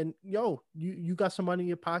thing, and you got some money in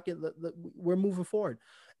your pocket. We're moving forward,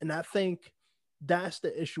 and I think that's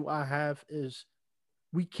the issue I have is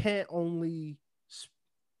we can't only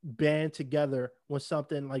band together when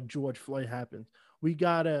something like George Floyd happens. We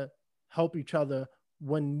gotta help each other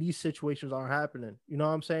when these situations are happening. You know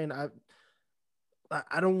what I'm saying?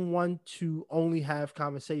 I don't want to only have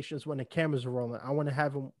conversations when the cameras are rolling. I want to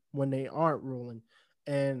have them when they aren't rolling,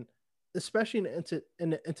 and especially in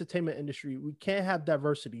the entertainment industry, we can't have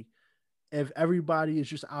diversity if everybody is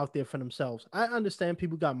just out there for themselves. I understand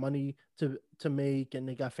people got money to make and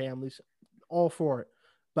they got families, all for it.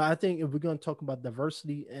 But I think if we're going to talk about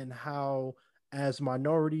diversity and how, as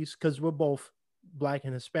minorities, because we're both Black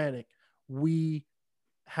and Hispanic, we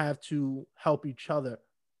have to help each other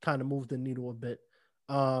kind of move the needle a bit.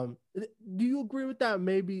 Do you agree with that?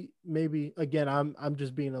 Maybe again, I'm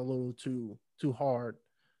just being a little too hard.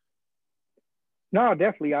 No,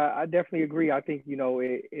 definitely. I definitely agree. I think,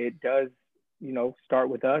 it does, start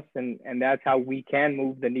with us, and that's how we can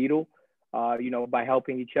move the needle, by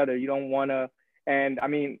helping each other. You don't want to, and I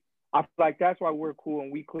mean, I feel like that's why we're cool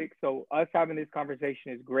and we click. So us having this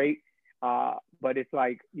conversation is great. But it's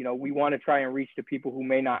like, we want to try and reach the people who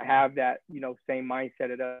may not have that, same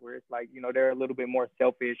mindset as us, where it's like, they're a little bit more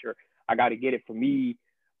selfish, or I got to get it for me.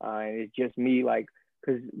 And it's just me, like,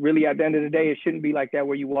 because really at the end of the day, it shouldn't be like that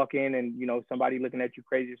where you walk in and, somebody looking at you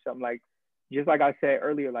crazy or something. Like, just like I said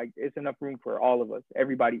earlier, like, it's enough room for all of us.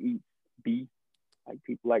 Everybody eats beef, like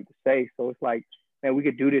people like to say. So it's like, man, we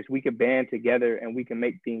could do this. We could band together and we can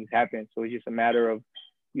make things happen. So it's just a matter of,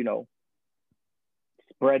 you know,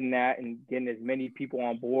 spreading that and getting as many people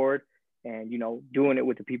on board and, doing it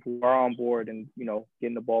with the people who are on board and,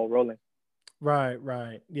 getting the ball rolling.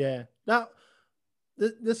 Right. Yeah. Now,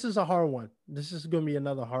 this is a hard one. This is going to be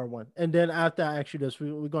another hard one. And then after I ask you this,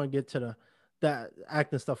 we're going to get to that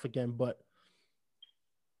acting stuff again. But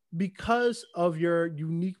because of your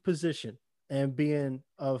unique position and being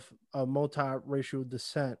of a multiracial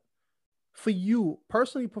descent, for you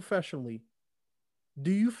personally, professionally,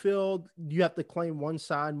 do you feel you have to claim one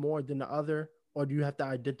side more than the other, or do you have to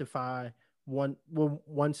identify one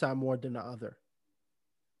side more than the other?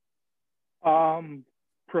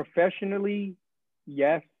 Professionally,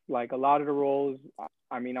 yes. Like a lot of the roles,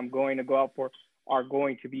 I mean, I'm going to go out for are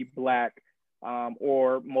going to be black,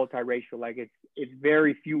 or multiracial. Like it's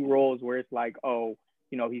very few roles where it's like, oh,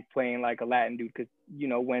 he's playing like a Latin dude. Because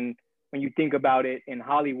when you think about it in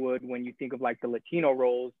Hollywood, when you think of like the Latino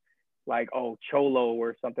roles, like, oh, Cholo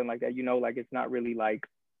or something like that, like it's not really like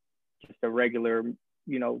just a regular,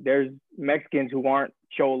 there's Mexicans who aren't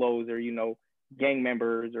Cholos or, gang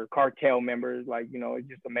members or cartel members. Like, it's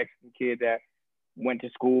just a Mexican kid that went to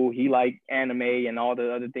school. He liked anime and all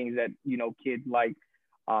the other things that, kids like.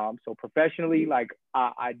 So professionally, like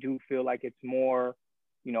I do feel like it's more,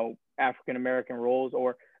 African American roles,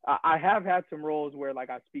 or I have had some roles where like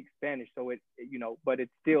I speak Spanish. So but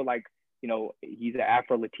it's still like, he's an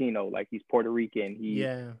Afro Latino, like he's Puerto Rican.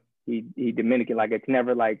 He Dominican. Like it's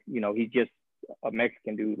never like, he's just a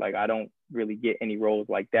Mexican dude. Like I don't really get any roles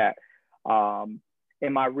like that.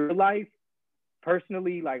 In my real life,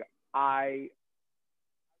 personally, like I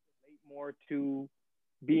relate more to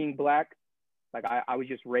being black. Like I was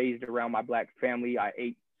just raised around my black family. I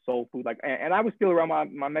ate soul food, like, and I was still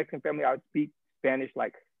around my Mexican family. I would speak Spanish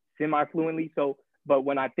like semi-fluently. So, but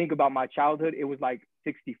when I think about my childhood, it was like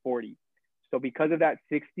 60-40. So because of that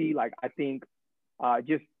 60, like I think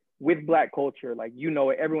just with black culture, like,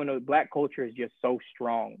 everyone knows black culture is just so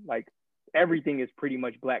strong. Like everything is pretty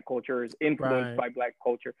much black culture, is influenced by black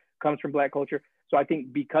culture, comes from black culture. So I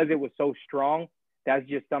think because it was so strong, that's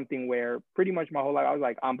just something where pretty much my whole life I was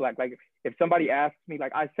like, I'm black. Like if somebody asks me,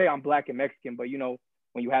 like I say I'm black and Mexican, but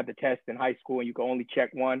when you have the test in high school and you can only check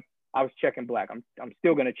one, I was checking black. I'm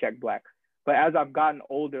still gonna check black. But as I've gotten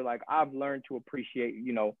older, like I've learned to appreciate,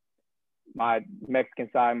 my Mexican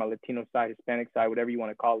side, my Latino side, Hispanic side, whatever you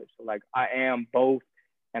want to call it. So like I am both,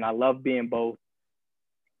 and I love being both.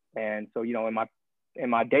 And so, in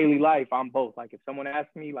my daily life, I'm both. Like if someone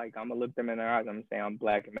asks me, like I'm gonna look them in their eyes, I'm gonna say I'm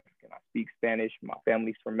black and Mexican. I speak Spanish. My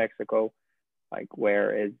family's from Mexico. Like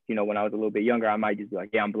whereas, when I was a little bit younger, I might just be like,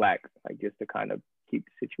 yeah, I'm black, like just to kind of keep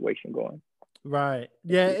the situation going. Right.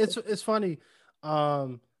 Yeah, it's funny.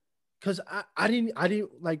 Cause I didn't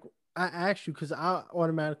like I asked you because I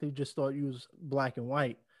automatically just thought you was black and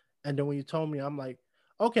white. And then when you told me, I'm like,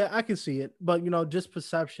 okay, I can see it. But just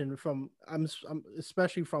perception from I'm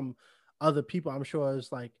especially from other people, I'm sure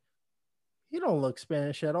it's like you don't look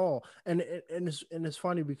Spanish at all. And it's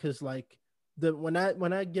funny because like when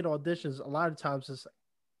I get auditions, a lot of times it's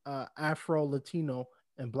Afro, Latino,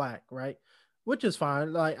 and black, right? Which is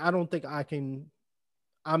fine. Like I don't think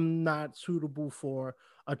I'm not suitable for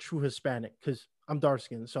a true Hispanic because I'm dark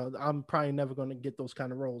skinned. So I'm probably never going to get those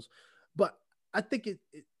kind of roles. But I think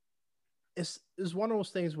it's one of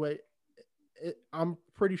those things where I'm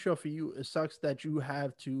pretty sure for you, it sucks that you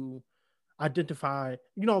have to identify,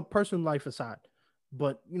 personal life aside,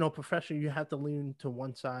 but, professionally, you have to lean to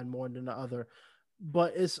one side more than the other.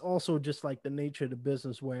 But it's also just like the nature of the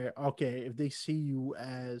business where, okay, if they see you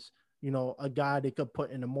as, a guy they could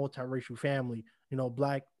put in a multiracial family,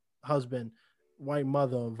 black husband, white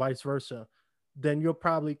mother, vice versa, then you're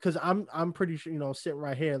probably because I'm pretty sure, sitting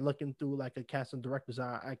right here looking through like a casting director's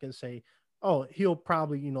eye, I can say, oh, he'll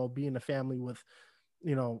probably, be in a family with,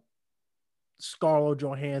 you know, Scarlett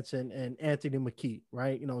Johansson and Anthony Mackie,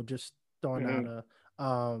 right? Just throwing Mm-hmm. out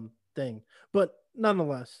a thing. But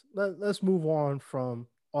nonetheless, let's move on from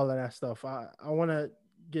all of that stuff. I want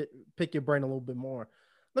to pick your brain a little bit more.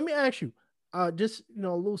 Let me ask you, just a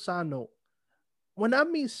little side note. When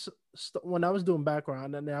when I was doing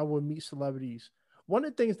background and I would meet celebrities, one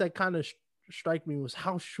of the things that kind of strike me was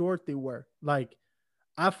how short they were. Like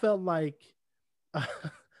I felt like I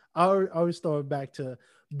always throw it back to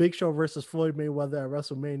Big Show versus Floyd Mayweather at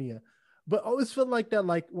WrestleMania. But I always feel like that,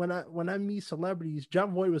 like when I meet celebrities,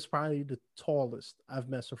 John Boy was probably the tallest I've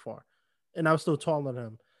met so far. And I was still taller than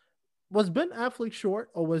him. Was Ben Affleck short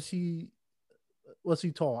or was he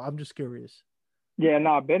tall? I'm just curious. Yeah,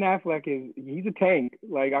 nah, Ben Affleck he's a tank.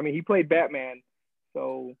 Like, I mean, he played Batman,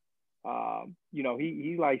 so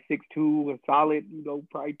he's like 6'2", a solid,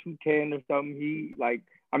 probably 210 or something. He like,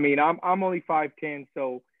 I mean, I'm only 5'10",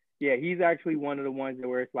 so yeah, he's actually one of the ones that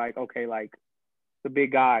where it's like, okay, like the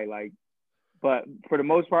big guy, like, but for the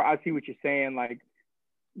most part, I see what you're saying. Like,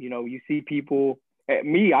 you see people.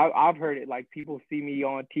 Me, I've heard it. Like, people see me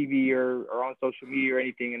on TV or on social media or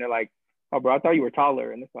anything, and they're like, "Oh, bro, I thought you were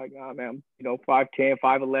taller." And it's like, "Nah, man, 5'10",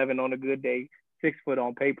 5'11" on a good day, 6 foot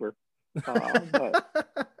on paper. But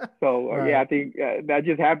so yeah, Right. I think that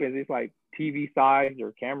just happens. It's like TV size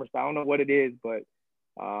or camera size. I don't know what it is, but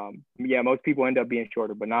yeah, most people end up being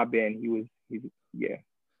shorter, but not Ben. He's yeah,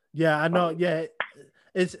 Yeah, I know. solid. Yeah,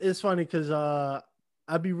 it's funny because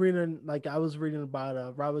I'd be reading, like I was reading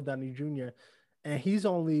about Robert Downey Jr. and he's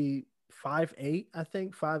only 5'8", I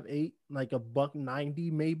think 5'8", like a buck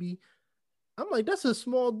 90 maybe. I'm like, that's a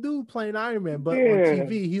small dude playing Iron Man, but on Yeah,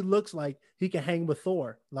 TV he looks like he can hang with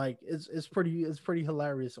Thor. Like it's pretty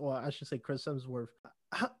hilarious, or I should say Chris Hemsworth.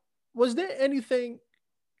 How, was there anything,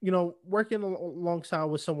 working alongside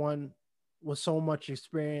with someone with so much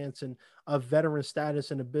experience and a veteran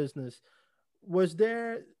status in the business? Was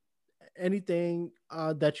there anything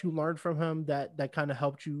that you learned from him that kind of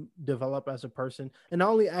helped you develop as a person? And I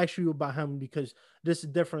only ask you about him because this is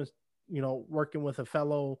different, working with a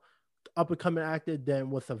fellow up and coming actor than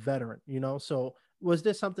with a veteran, So was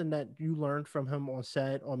there something that you learned from him on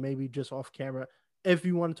set or maybe just off camera, if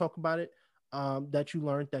you want to talk about it, that you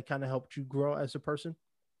learned that kind of helped you grow as a person?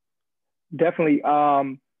 definitely.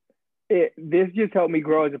 This just helped me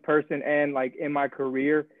grow as a person and like in my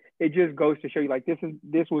career. It just goes to show you like this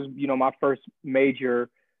was my first major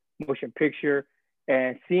motion picture,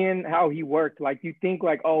 and seeing how he worked, like you think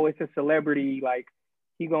like, oh, it's a celebrity, like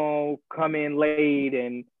he gonna come in late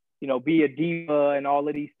and be a diva and all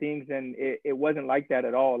of these things, and it wasn't like that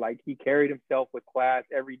at all. Like, he carried himself with class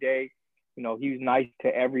every day. He was nice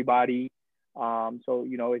to everybody. So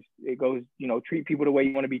it goes, treat people the way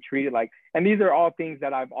you want to be treated. Like, and these are all things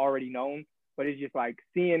that I've already known, but it's just like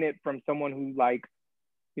seeing it from someone who like,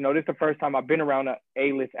 this is the first time I've been around a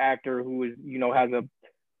A-list actor who is, has a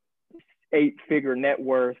 8-figure net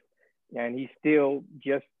worth, and he's still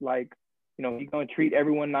just like, he's gonna treat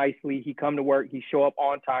everyone nicely. He come to work, he show up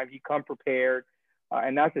on time, he come prepared,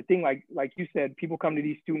 and that's the thing. Like you said, people come to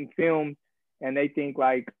these student films and they think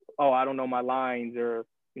like, oh, I don't know my lines, or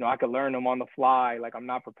I could learn them on the fly. Like, I'm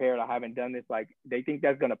not prepared. I haven't done this. Like, they think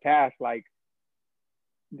that's gonna pass. Like,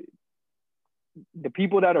 the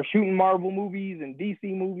people that are shooting Marvel movies and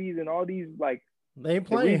DC movies and all these, like, They ain't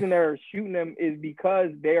the playing. reason they're shooting them is because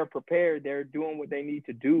they are prepared. They're doing what they need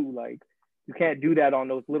to do. Like, you can't do that on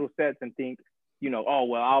those little sets and think, oh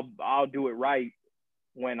well, I'll do it right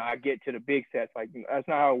when I get to the big sets. Like, that's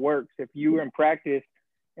not how it works. If you're in practice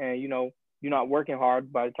and you're not working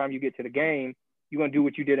hard, by the time you get to the game, you're gonna do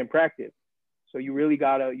what you did in practice. So you really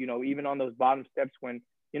gotta, even on those bottom steps when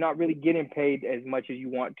you're not really getting paid as much as you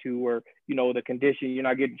want to, or the condition, you're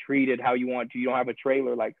not getting treated how you want to, you don't have a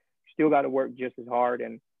trailer, like, you still got to work just as hard.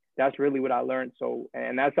 And that's really what I learned. So,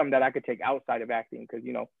 and that's something that I could take outside of acting, because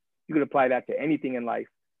you could apply that to anything in life.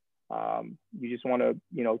 You just want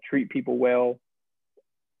to treat people well,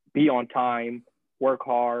 be on time, work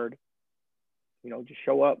hard, just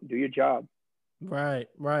show up, do your job. Right,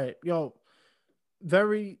 right. Yo,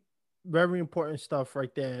 very, very important stuff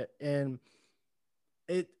right there. And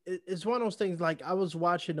it's one of those things, like I was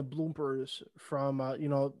watching the bloopers from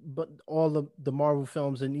but all the Marvel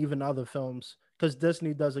films and even other films, because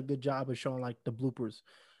Disney does a good job of showing like the bloopers.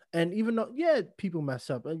 And even though, yeah, people mess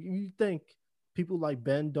up, and you think people like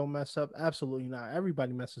Ben don't mess up, absolutely not.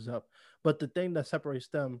 Everybody messes up, but the thing that separates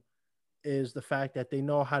them is the fact that they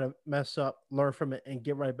know how to mess up, learn from it, and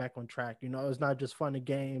get right back on track. It's not just fun and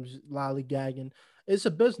games, lollygagging. It's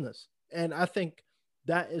a business, and I think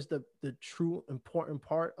that is the true important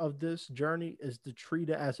part of this journey, is to treat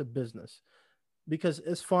it as a business, because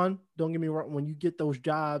it's fun. Don't get me wrong. When you get those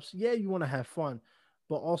jobs, yeah, you want to have fun,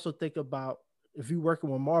 but also think about, if you're working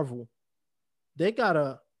with Marvel, they got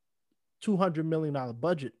a $200 million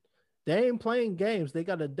budget. They ain't playing games. They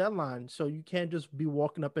got a deadline. So you can't just be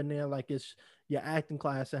walking up in there like it's your acting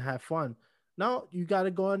class and have fun. No, you got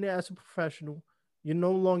to go in there as a professional. You're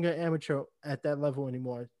no longer amateur at that level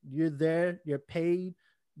anymore. You're there, you're paid,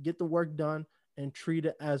 get the work done, and treat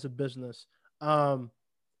it as a business.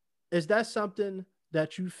 Is that something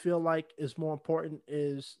that you feel like is more important,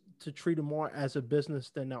 is to treat it more as a business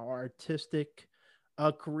than an artistic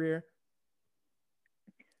career?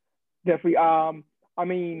 Definitely. I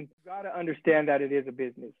mean, you got to understand that it is a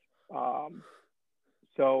business. Um,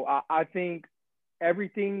 so I think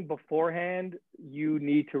everything beforehand, you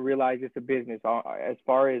need to realize it's a business. As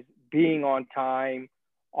far as being on time,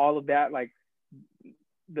 all of that, like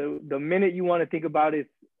the minute you want to think about it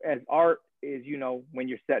as art is, when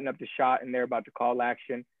you're setting up the shot and they're about to call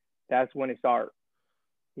action, that's when it's art.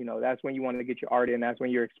 That's when you want to get your art in. That's when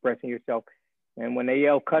you're expressing yourself. And when they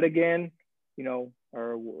yell cut again,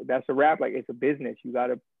 or that's a wrap, like it's a business. You got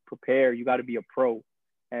to prepare. You got to be a pro.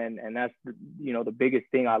 And that's, the biggest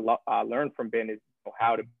thing I learned from Ben is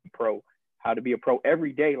how to be pro, how to be a pro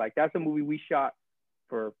every day. Like that's a movie we shot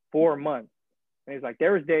for 4 months. And it's like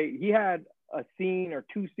there was day he had a scene or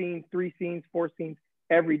 2 scenes, 3 scenes, 4 scenes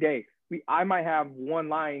every day. I might have 1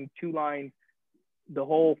 line, 2 lines the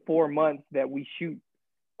whole 4 months that we shoot.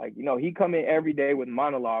 Like, he come in every day with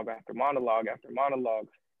monologue after monologue after monologue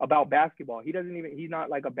about basketball. He's not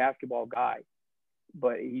like a basketball guy,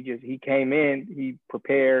 but he came in, he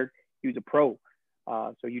prepared, he was a pro.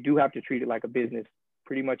 So you do have to treat it like a business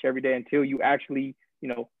pretty much every day until you actually,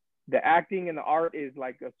 the acting and the art is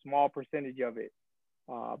like a small percentage of it.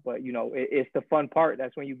 But it's the fun part.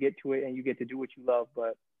 That's when you get to it and you get to do what you love.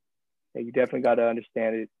 But yeah, you definitely got to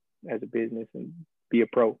understand it as a business and be a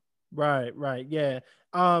pro. Right, yeah.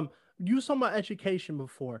 You saw my education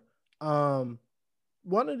before.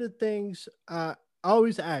 One of the things I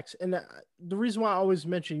always ask, and the reason why I always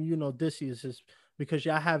mention, this is because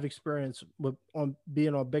y'all have experience with on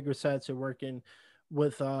being on bigger sets and working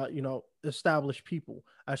with established people,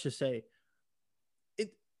 I should say.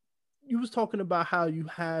 It You was talking about how you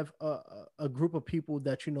have a group of people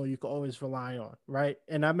that you can always rely on, right?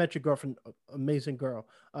 And I met your girlfriend, amazing girl,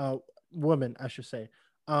 woman, I should say.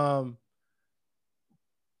 Um,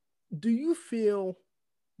 do you feel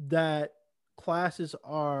that classes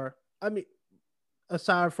are, I mean,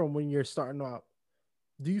 aside from when you're starting out,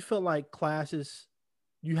 do you feel like classes,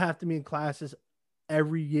 you have to be in classes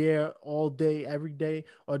every year, all day, every day?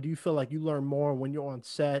 Or do you feel like you learn more when you're on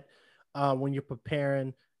set, when you're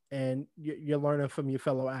preparing and you're learning from your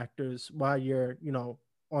fellow actors while you're,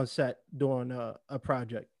 on set doing a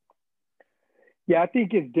project? Yeah, I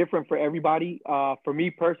think it's different for everybody. For me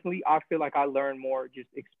personally, I feel like I learn more just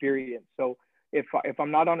experience. So if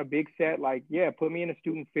I'm not on a big set, like yeah, put me in a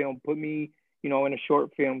student film, put me in a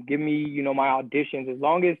short film, give me my auditions. As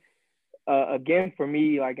long as again for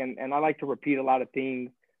me, like and I like to repeat a lot of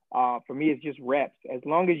things. For me, it's just reps. As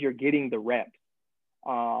long as you're getting the reps,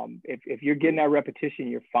 if you're getting that repetition,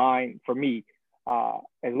 you're fine. For me,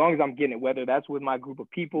 as long as I'm getting it, whether that's with my group of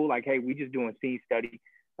people, like hey, we just doing scene study.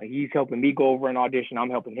 Like he's helping me go over an audition, I'm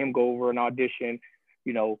helping him go over an audition,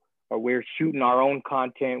 or we're shooting our own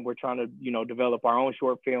content. We're trying to, develop our own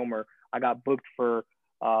short film, or I got booked for,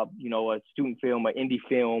 a student film, an indie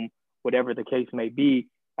film, whatever the case may be.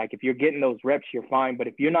 Like if you're getting those reps, you're fine. But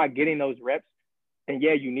if you're not getting those reps, then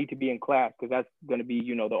yeah, you need to be in class because that's going to be,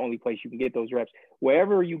 the only place you can get those reps.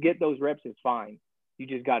 Wherever you get those reps is fine. You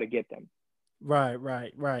just got to get them.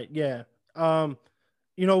 Right. Yeah.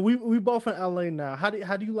 We both in LA now. How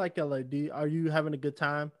do you like LA? Are you having a good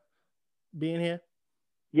time being here?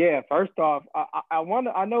 Yeah, first off,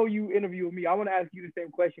 I know you interviewed me. I want to ask you the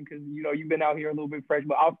same question because you've been out here a little bit fresh,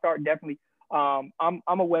 but I'll start definitely. I'm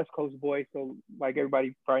a West Coast boy, so like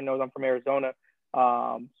everybody probably knows, I'm from Arizona.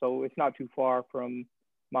 So it's not too far from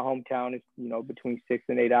my hometown. It's between 6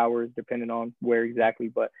 and 8 hours, depending on where exactly.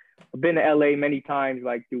 But I've been to LA many times,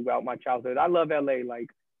 like throughout my childhood. I love LA. Like,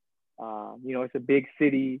 it's a big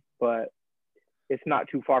city, but it's not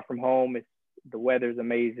too far from home. The weather's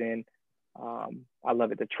amazing. I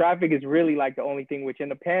love it. The traffic is really like the only thing, which in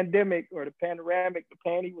the pandemic or the panoramic, the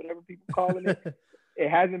panty, whatever people calling it, it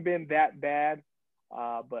hasn't been that bad.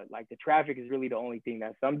 But like the traffic is really the only thing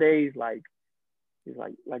that some days like it's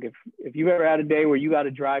like if you ever had a day where you got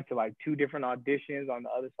to drive to like 2 different auditions on the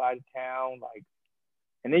other side of town, like,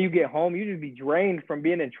 and then you get home, you just be drained from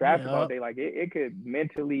being in traffic all Yeah. day. Like it could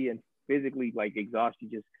mentally and physically like exhaust you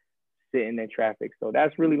just sitting in traffic. So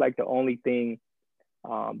that's really like the only thing.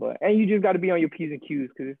 But and you just got to be on your P's and Q's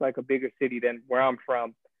because it's like a bigger city than where I'm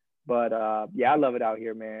from. But yeah, I love it out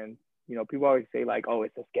here, man. People always say like, oh,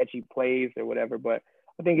 it's a sketchy place or whatever, but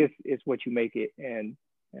I think it's what you make it. And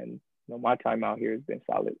my time out here has been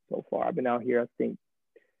solid so far. I've been out here, I think,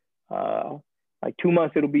 like 2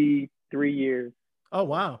 months. It'll be 3 years. Oh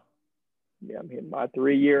wow. Yeah, I'm hitting my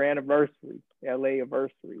 3 year anniversary, LA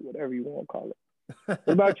anniversary, whatever you want to call it.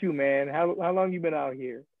 What about you, man? How long you been out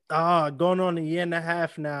here? Going on a year and a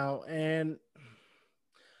half now, and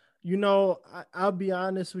I'll be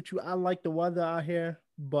honest with you. I like the weather out here,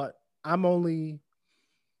 but I'm only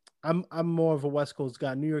I'm more of a West Coast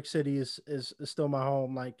guy. New York City is still my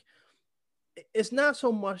home. Like it's not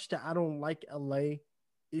so much that I don't like LA.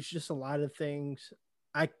 It's just a lot of things.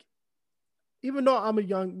 I Even though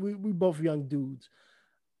we both young dudes.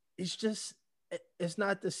 It's just it's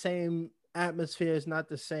not the same atmosphere. It's not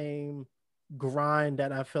the same grind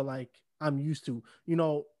that I feel like I'm used to.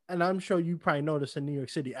 And I'm sure you probably noticed in New York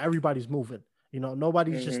City, everybody's moving.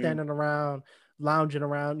 Nobody's just Mm-hmm. standing around, lounging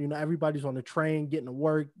around. Everybody's on the train, getting to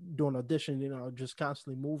work, doing audition. Just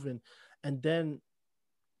constantly moving. And then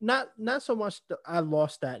not so much I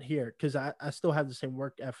lost that here because I still have the same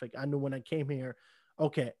work ethic. I knew when I came here,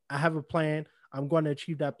 okay, I have a plan. I'm going to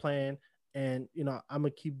achieve that plan, and I'm gonna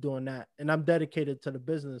keep doing that. And I'm dedicated to the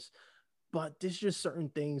business. But there's just certain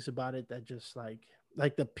things about it that just like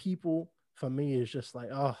the people for me is just like,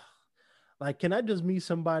 oh, like can I just meet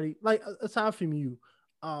somebody like aside from you?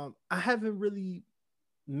 I haven't really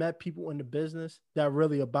met people in the business that are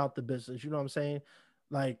really about the business. You know what I'm saying?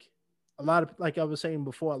 Like a lot of like I was saying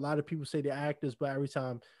before, a lot of people say they're actors, but every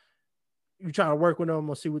time you try to work with them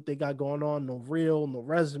or see what they got going on, no real, no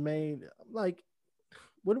resume. I'm like,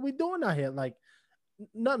 what are we doing out here? Like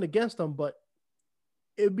nothing against them, but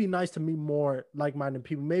it'd be nice to meet more like-minded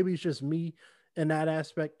people. Maybe it's just me in that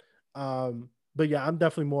aspect. But yeah, I'm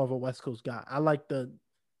definitely more of a West Coast guy. I like the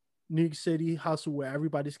New York City hustle where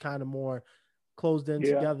everybody's kind of more closed in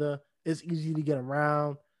Yeah. together. It's easy to get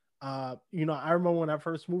around. I remember when I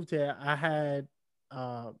first moved here, I had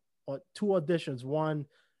two auditions, one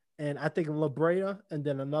and I think in La Brea and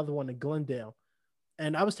then another one in Glendale.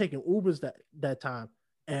 And I was taking Ubers that time.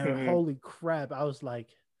 And Mm-hmm. holy crap, I was like,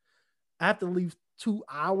 I have to leave 2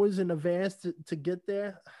 hours in advance to get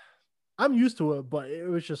there. I'm used to it, but it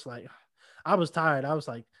was just like I was tired. I was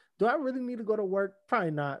like, do I really need to go to work?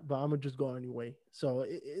 Probably not, but I'm gonna just go anyway. So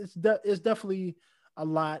it's definitely a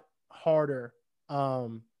lot harder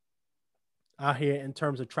out here in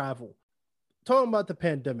terms of travel. Talking about the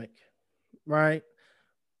pandemic, right?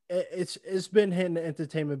 It's been hitting the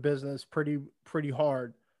entertainment business pretty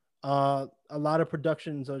hard. A lot of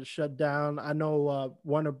productions are shut down. I know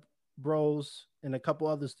Warner Bros and a couple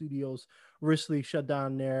other studios recently shut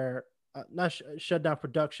down their not shut down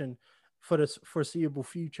production for the foreseeable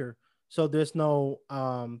future. So there's no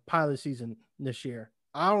pilot season this year.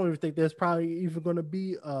 I don't even think there's probably even going to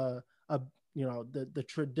be a the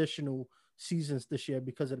traditional seasons this year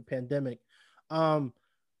because of the pandemic. Um,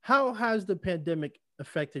 how has the pandemic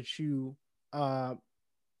affected you?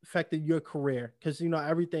 Affected your career? Because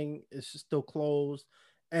everything is still closed,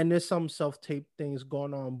 and there's some self-tape things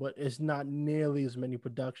going on, but it's not nearly as many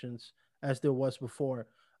productions as there was before.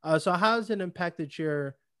 So how has it impacted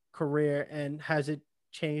your career, and has it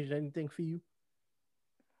changed anything for you?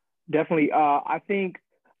 Definitely. I think,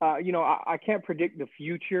 I can't predict the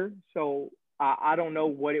future. So I don't know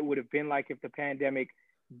what it would have been like if the pandemic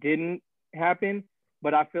didn't happen.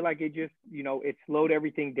 But I feel like it just, it slowed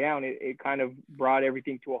everything down. It kind of brought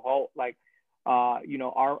everything to a halt. Like,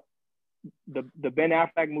 our the Ben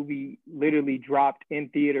Affleck movie literally dropped in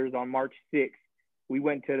theaters on March 6th. We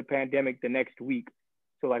went to the pandemic the next week.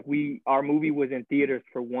 So like our movie was in theaters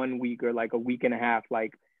for 1 week or like a week and a half.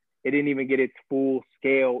 Like it didn't even get its full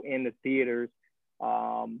scale in the theaters.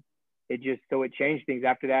 It changed things.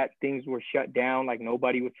 After that, things were shut down. Like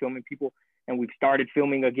nobody was filming people, and we've started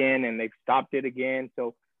filming again, and they've stopped it again.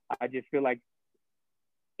 So I just feel like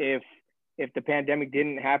if if the pandemic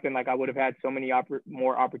didn't happen, like I would have had so many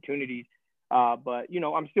more opportunities. But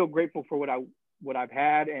I'm still grateful for what I've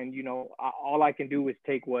had, and all I can do is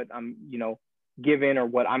take what I'm given or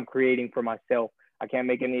what I'm creating for myself. I can't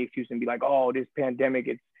make any excuse and be like, oh, this pandemic,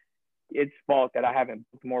 it's fault that I haven't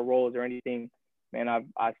booked more roles or anything. Man,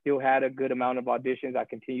 I still had a good amount of auditions. I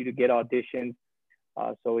continue to get auditions.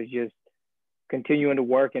 So it's just continuing to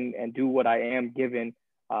work and do what I am given.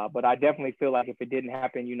 But I definitely feel like if it didn't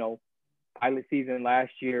happen, pilot season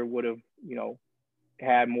last year would have,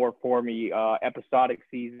 had more for me. Episodic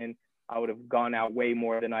season, I would have gone out way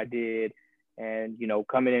more than I did. And,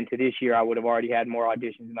 coming into this year, I would have already had more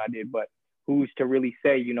auditions than I did. But who's to really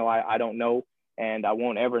say, I don't know. And I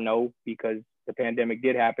won't ever know because the pandemic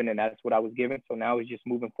did happen and that's what I was given. So now it's just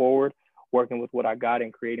moving forward, working with what I got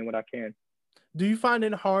and creating what I can. Do you find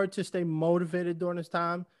it hard to stay motivated during this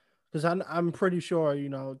time? Because I'm pretty sure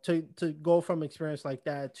to go from experience like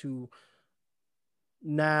that to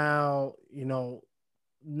now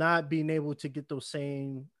not being able to get those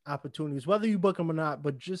same opportunities, whether you book them or not,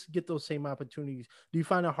 but just get those same opportunities. Do you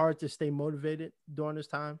find it hard to stay motivated during this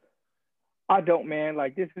time? I don't, man.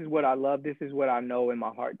 Like, this is what I love. This is what I know in my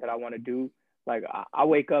heart that I want to do. Like, I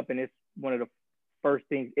wake up and it's one of the first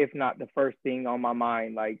things, if not the first thing on my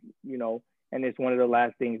mind. Like, and it's one of the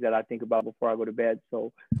last things that I think about before I go to bed.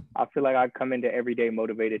 So I feel like I come into every day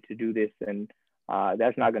motivated to do this, and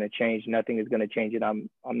that's not going to change. Nothing is going to change it. I'm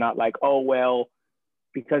not like, oh well,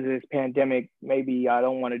 because of this pandemic, maybe I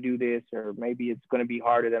don't want to do this, or maybe it's going to be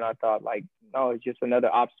harder than I thought. Like, no, it's just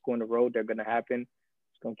another obstacle in the road. They're going to happen.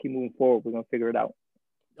 It's going to keep moving forward. We're going to figure it out.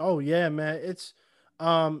 Oh yeah, man. It's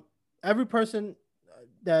um every person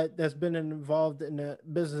that's been involved in the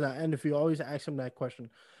business at NFU always ask them that question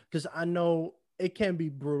because I know it can be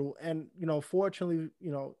brutal, and fortunately,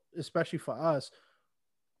 especially for us,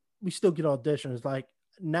 we still get auditions. Like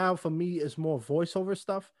now, for me, it's more voiceover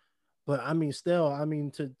stuff, but I mean, still, I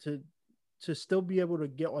mean, to still be able to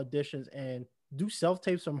get auditions and do self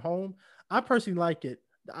tapes from home, I personally like it.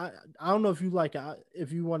 I don't know if you like it.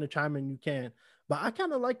 If you want to chime in, you can. But I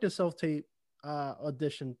kind of like the self tape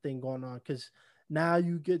audition thing going on because now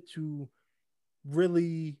you get to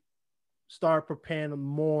really start preparing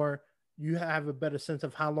more. You have a better sense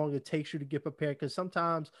of how long it takes you to get prepared because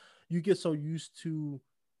sometimes you get so used to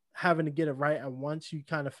having to get it right at once, you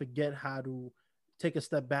kind of forget how to take a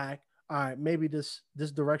step back. All right, maybe this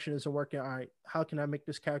direction isn't working. All right, how can I make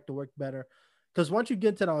this character work better? Because once you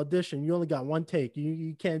get to the audition, you only got one take.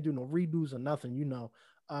 You can't do no redos or nothing.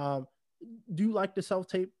 Um, do you like the self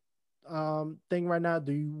tape thing right now?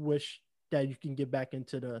 Do you wish that you can get back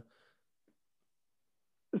into the?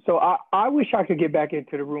 So I wish I could get back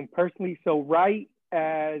into the room personally. So right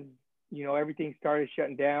as everything started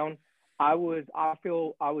shutting down, I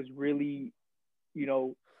feel I was really, you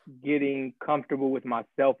know, getting comfortable with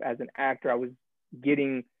myself as an actor. I was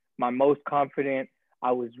getting my most confident.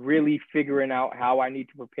 I was really figuring out how I need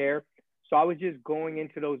to prepare. So I was just going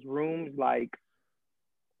into those rooms like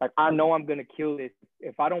I know I'm gonna kill this.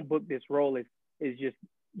 If I don't book this role, it's just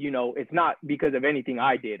it's not because of anything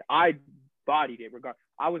I did. I bodied it.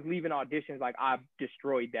 I was leaving auditions like I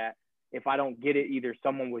destroyed that. If I don't get it, either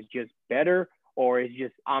someone was just better or it's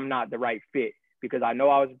just I'm not the right fit because I know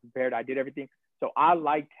I was prepared. I did everything. So I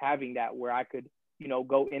liked having that where I could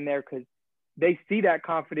go in there because they see that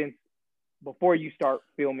confidence before you start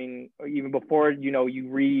filming or even before you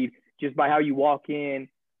read just by how you walk in,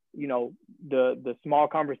 the small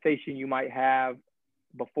conversation you might have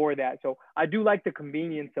before that. So I do like the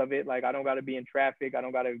convenience of it. Like I don't got to be in traffic. I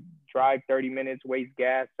don't got to drive 30 minutes, waste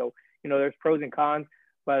gas. So, there's pros and cons,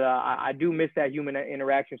 but I do miss that human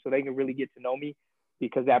interaction so they can really get to know me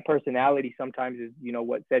because that personality sometimes is,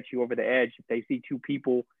 what sets you over the edge. If they see two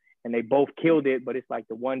people and they both killed it, but it's like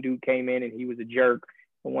the one dude came in and he was a jerk.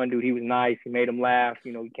 The one dude, he was nice. He made them laugh.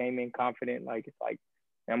 He came in confident. Like, it's like,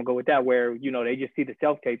 I'm gonna go with that where, they just see the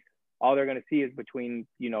self tapes. All they're going to see is between,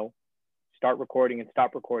 start recording and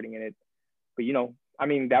stop recording in it. But I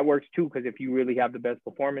mean that works too because if you really have the best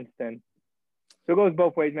performance, then so it goes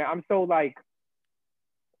both ways, man. I'm so like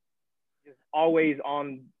just always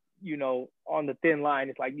on on the thin line.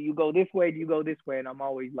 It's like, do you go this way? Do you go this way? And I'm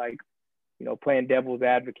always like playing devil's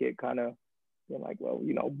advocate, kind of like, well,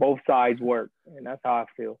 both sides work, and that's how I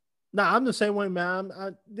feel. Nah, I'm the same way, man.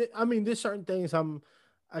 I mean, there's certain things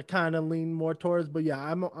I kind of lean more towards, but yeah,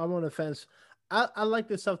 I'm on the fence. I like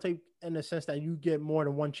the self tape in the sense that you get more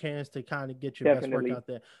than one chance to kind of get your best work Definitely. out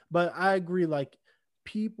there. But I agree, like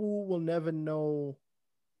people will never know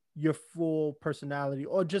your full personality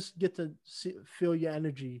or just get to feel your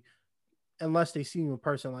energy unless they see you in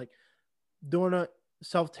person. Like doing a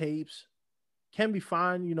self tapes can be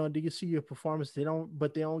fine, they can see your performance.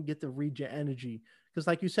 But they don't get to read your energy because,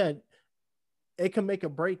 like you said, it can make or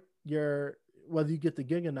break your whether you get the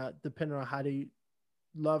gig or not, depending on how they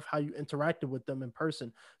love how you interacted with them in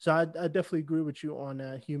person. So I definitely agree with you on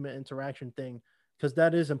that human interaction thing because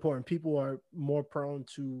that is important. People are more prone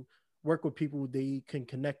to work with people they can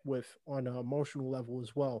connect with on an emotional level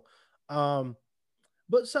as well. Um,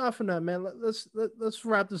 but aside from that, man, let's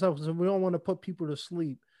wrap this up because we don't want to put people to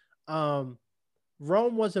sleep. Um,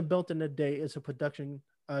 Rome wasn't built in a day. It's a production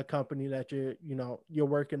company that you're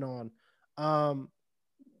working on. Um,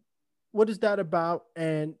 what is that about?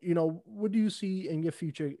 And what do you see in your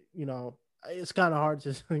future? It's kind of hard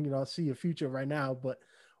to see your future right now, but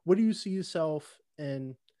what do you see yourself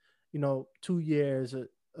in 2 years or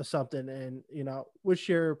something? And what's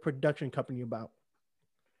your production company about?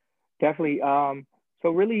 Definitely. So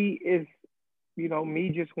really is,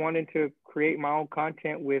 me just wanting to create my own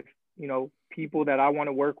content with, people that I want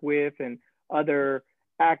to work with and other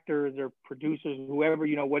actors or producers, whoever,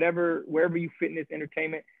 whatever, wherever you fit in this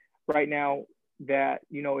entertainment right now that,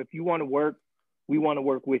 if you want to work, we want to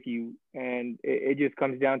work with you. And it just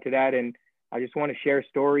comes down to that. And I just want to share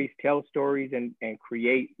stories, tell stories, and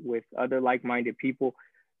create with other like-minded people.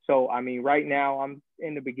 So, I mean, right now I'm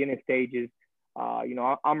in the beginning stages.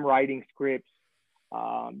 I'm writing scripts.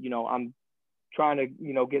 I'm trying to,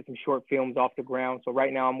 get some short films off the ground. So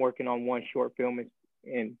right now I'm working on one short film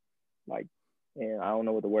in like, and I don't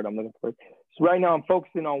know what the word I'm looking for. So right now I'm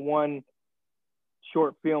focusing on one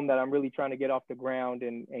short film that I'm really trying to get off the ground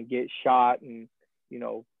and get shot and,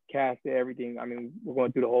 cast everything. I mean, we're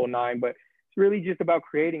going through the whole nine, but it's really just about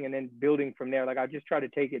creating and then building from there. Like I just try to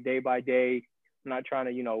take it day by day. I'm not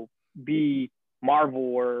trying to, be Marvel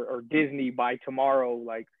or Disney by tomorrow.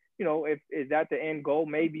 Like, if is that the end goal,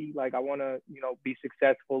 maybe like I want to, be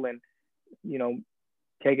successful and,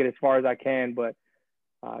 take it as far as I can, but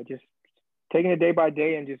just taking it day by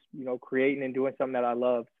day and just, creating and doing something that I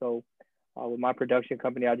love. So with my production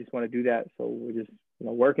company, I just want to do that. So we're just,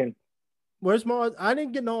 working. Where's my? I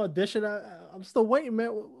didn't get no audition. I'm still waiting, man.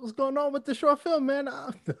 What's going on with the short film, man?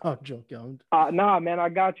 I'm joking. Nah, man, I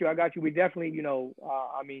got you. We definitely,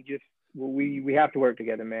 I mean, just we have to work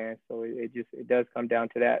together, man. So it does come down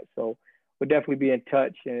to that. So we'll definitely be in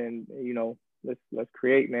touch, and let's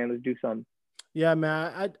create, man. Let's do something. Yeah,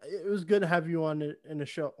 man. It was good to have you on the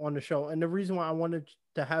show. And the reason why I wanted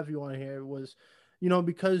to have you on here was,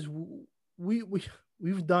 because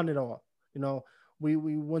we've done it all. We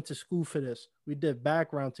went to school for this. We did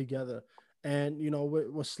background together, and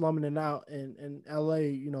we're slumming it out in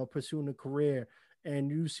LA. Pursuing a career.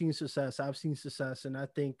 And you've seen success. I've seen success, and I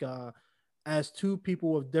think as two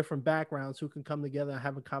people with different backgrounds who can come together and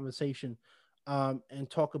have a conversation, and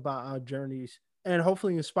talk about our journeys and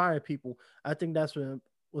hopefully inspire people. I think that's what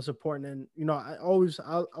was important. And I always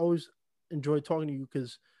enjoy talking to you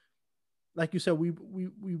because, like you said, we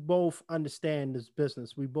both understand this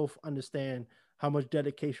business. We both understand how much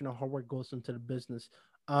dedication and hard work goes into the business.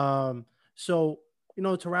 So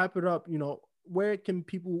to wrap it up, where can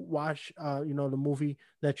people watch the movie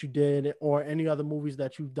that you did or any other movies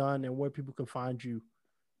that you've done, and where people can find you?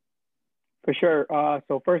 For sure.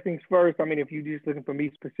 So first things first, I mean, if you're just looking for me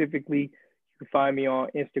specifically, you can find me on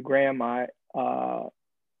Instagram.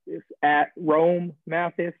 It's at Rome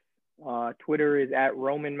Mathis. Twitter is at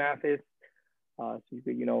Roman Mathis. So you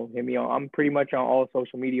could, hit me on. I'm pretty much on all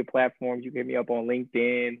social media platforms. You can hit me up on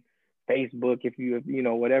LinkedIn, Facebook, if you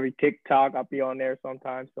whatever, TikTok. I'll be on there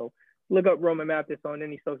sometimes. So look up Roman Mathis on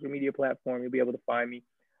any social media platform. You'll be able to find me.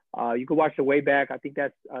 You can watch The Way Back. I think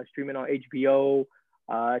that's streaming on HBO.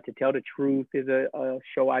 To Tell the Truth is a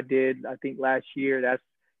show I did, I think, last year. That's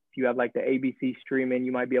if you have like the ABC streaming,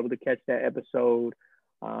 you might be able to catch that episode.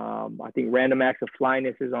 I think Random Acts of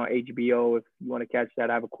Flyness is on HBO. If you want to catch that,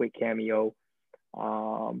 I have a quick cameo.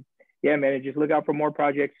 Yeah, man, and just look out for more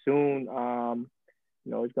projects soon.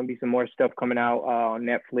 There's going to be some more stuff coming out on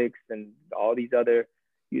Netflix and all these other,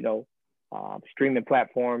 streaming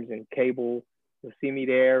platforms and cable. You'll see me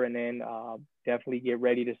there, and then definitely get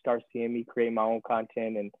ready to start seeing me create my own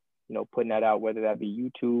content and, putting that out, whether that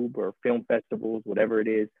be YouTube or film festivals, whatever it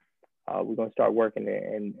is. We're going to start working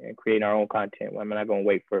and creating our own content. I'm not going to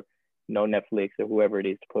wait for, Netflix or whoever it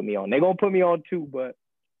is to put me on. They're going to put me on too, but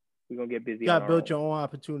we're going to get busy. You got to build your own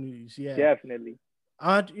opportunities. Yeah. Definitely.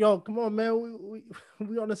 Come on, man.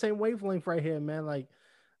 We on the same wavelength right here, man. Like,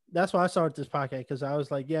 that's why I started this podcast, because I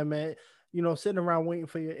was like, yeah, man, sitting around waiting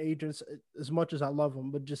for your agents, as much as I love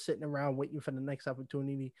them, but just sitting around waiting for the next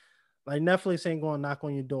opportunity. Like, Netflix ain't going to knock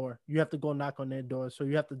on your door. You have to go knock on their door. So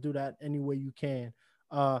you have to do that any way you can.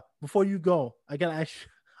 Before you go, I got to ask you,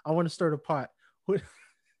 I want to stir the pot.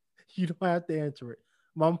 You don't have to answer it.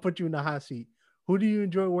 I'm going to put you in the hot seat. Who do you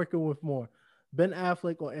enjoy working with more, Ben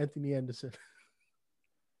Affleck or Anthony Anderson?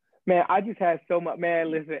 Man, I just had so much.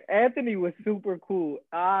 Man, listen, Anthony was super cool.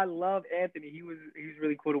 I love Anthony. He was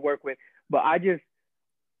really cool to work with. But I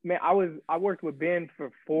worked with Ben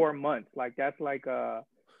for 4 months. Like, that's like I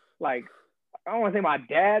don't want to say my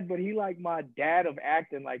dad, but he like my dad of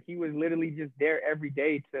acting. Like, he was literally just there every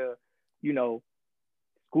day to,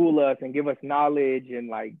 school us and give us knowledge and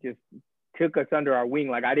like just took us under our wing.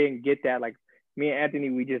 Like, I didn't get that. Like, me and Anthony,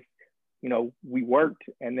 we just, we worked,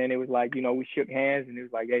 and then it was like, we shook hands, and it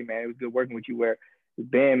was like, hey, man, it was good working with you. Where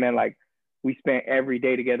Ben, man, like, we spent every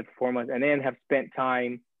day together for 4 months, and then have spent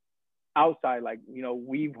time outside. Like,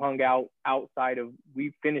 we've hung out outside of,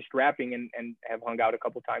 we finished rapping and have hung out a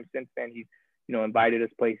couple times since then. He's, invited us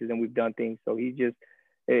places, and we've done things. So he's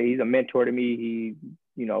a mentor to me. He,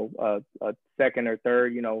 a second or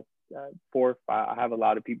third, fourth. I have a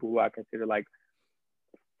lot of people who I consider like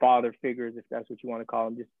father figures, if that's what you want to call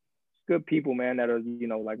them. Just good people, man, that are,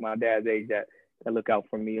 like my dad's age, that look out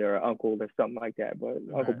for me, or uncle or something like that. But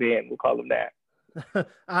right. Uncle Ben, we'll call him that.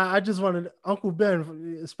 I just wanted Uncle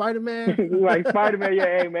Ben, Spider-Man. Like Spider-Man,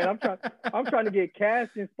 yeah, hey man, I'm trying to get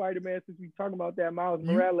cast in Spider-Man since we talking about that Miles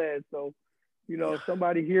Morales. So,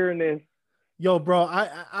 somebody hearing this. Yo, bro,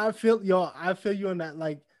 I feel you on that.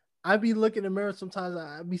 Like, I be looking in the mirror sometimes.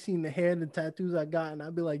 I be seeing the hair and the tattoos I got, and I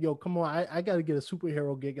be like, yo, come on, I got to get a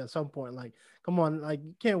superhero gig at some point. Like, come on, like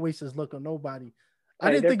you can't waste this look on nobody. I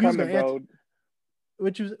Hey, didn't they're think he was coming, gonna answer.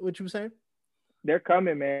 bro. What you were saying? They're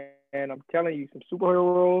coming, man. I'm telling you, some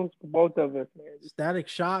superhero roles for both of us, man. Static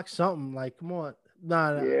Shock, something like, come on,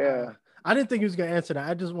 nah. Yeah. I didn't think he was gonna answer that.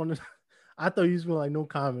 I just wanted, I thought he was gonna like no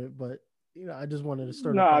comment, but I just wanted to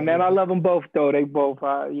stir the pot Nah, a man, little I bit. love them both though. They both,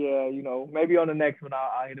 yeah, maybe on the next one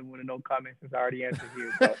I'll hit them with a no comment since I already answered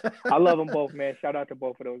here. But I love them both, man. Shout out to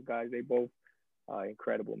both of those guys. They both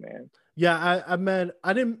incredible, man. Yeah,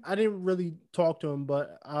 I didn't really talk to him,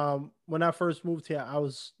 but when I first moved here, I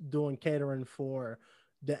was doing catering for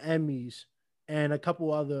the Emmys and a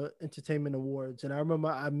couple other entertainment awards, and I remember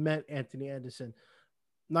I met Anthony Anderson.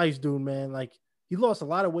 Nice dude, man. Like he lost a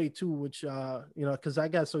lot of weight too, which because I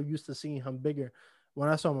got so used to seeing him bigger. When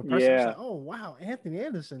I saw him in person, I was Yeah. like, oh wow, Anthony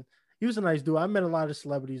Anderson. He was a nice dude. I met a lot of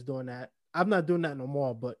celebrities doing that. I'm not doing that no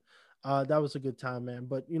more, but that was a good time, man.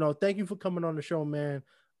 But thank you for coming on the show, man.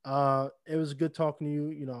 It was good talking to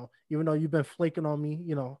you. Even though you've been flaking on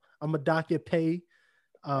me, I'm a dock your pay.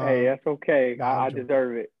 Hey, that's okay. Nah, I'm I joking.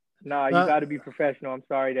 deserve it. Nah, you got to be professional. I'm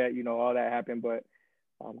sorry that all that happened, but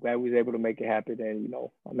I'm glad we was able to make it happen. And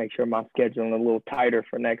I'll make sure my scheduling a little tighter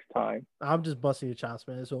for next time. I'm just busting your chops,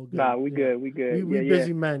 man. It's all good. Nah, we good. We good. We Yeah,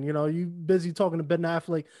 busy men. You busy talking to Ben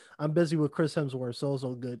Affleck. I'm busy with Chris Hemsworth, so it's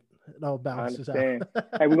all good. It all I balances out. understand.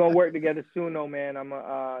 Hey, we're gonna work together soon, though, man.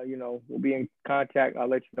 We'll be in contact. I'll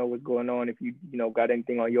let you know what's going on. If you got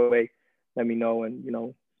anything on your way, let me know, and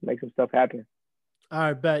make some stuff happen. All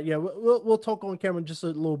right, bet. Yeah, we'll talk on camera just a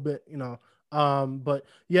little bit. But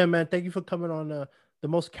yeah, man, thank you for coming on the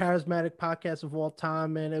most charismatic podcast of all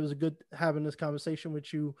time, man. It was a good having this conversation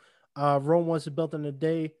with you. Rome Once Built in a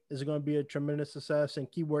Day is going to be a tremendous success, and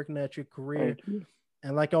keep working at your career. Thank you.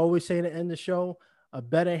 And like I always say to end the show, a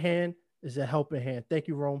better hand is a helping hand. Thank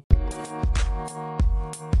you, Rome.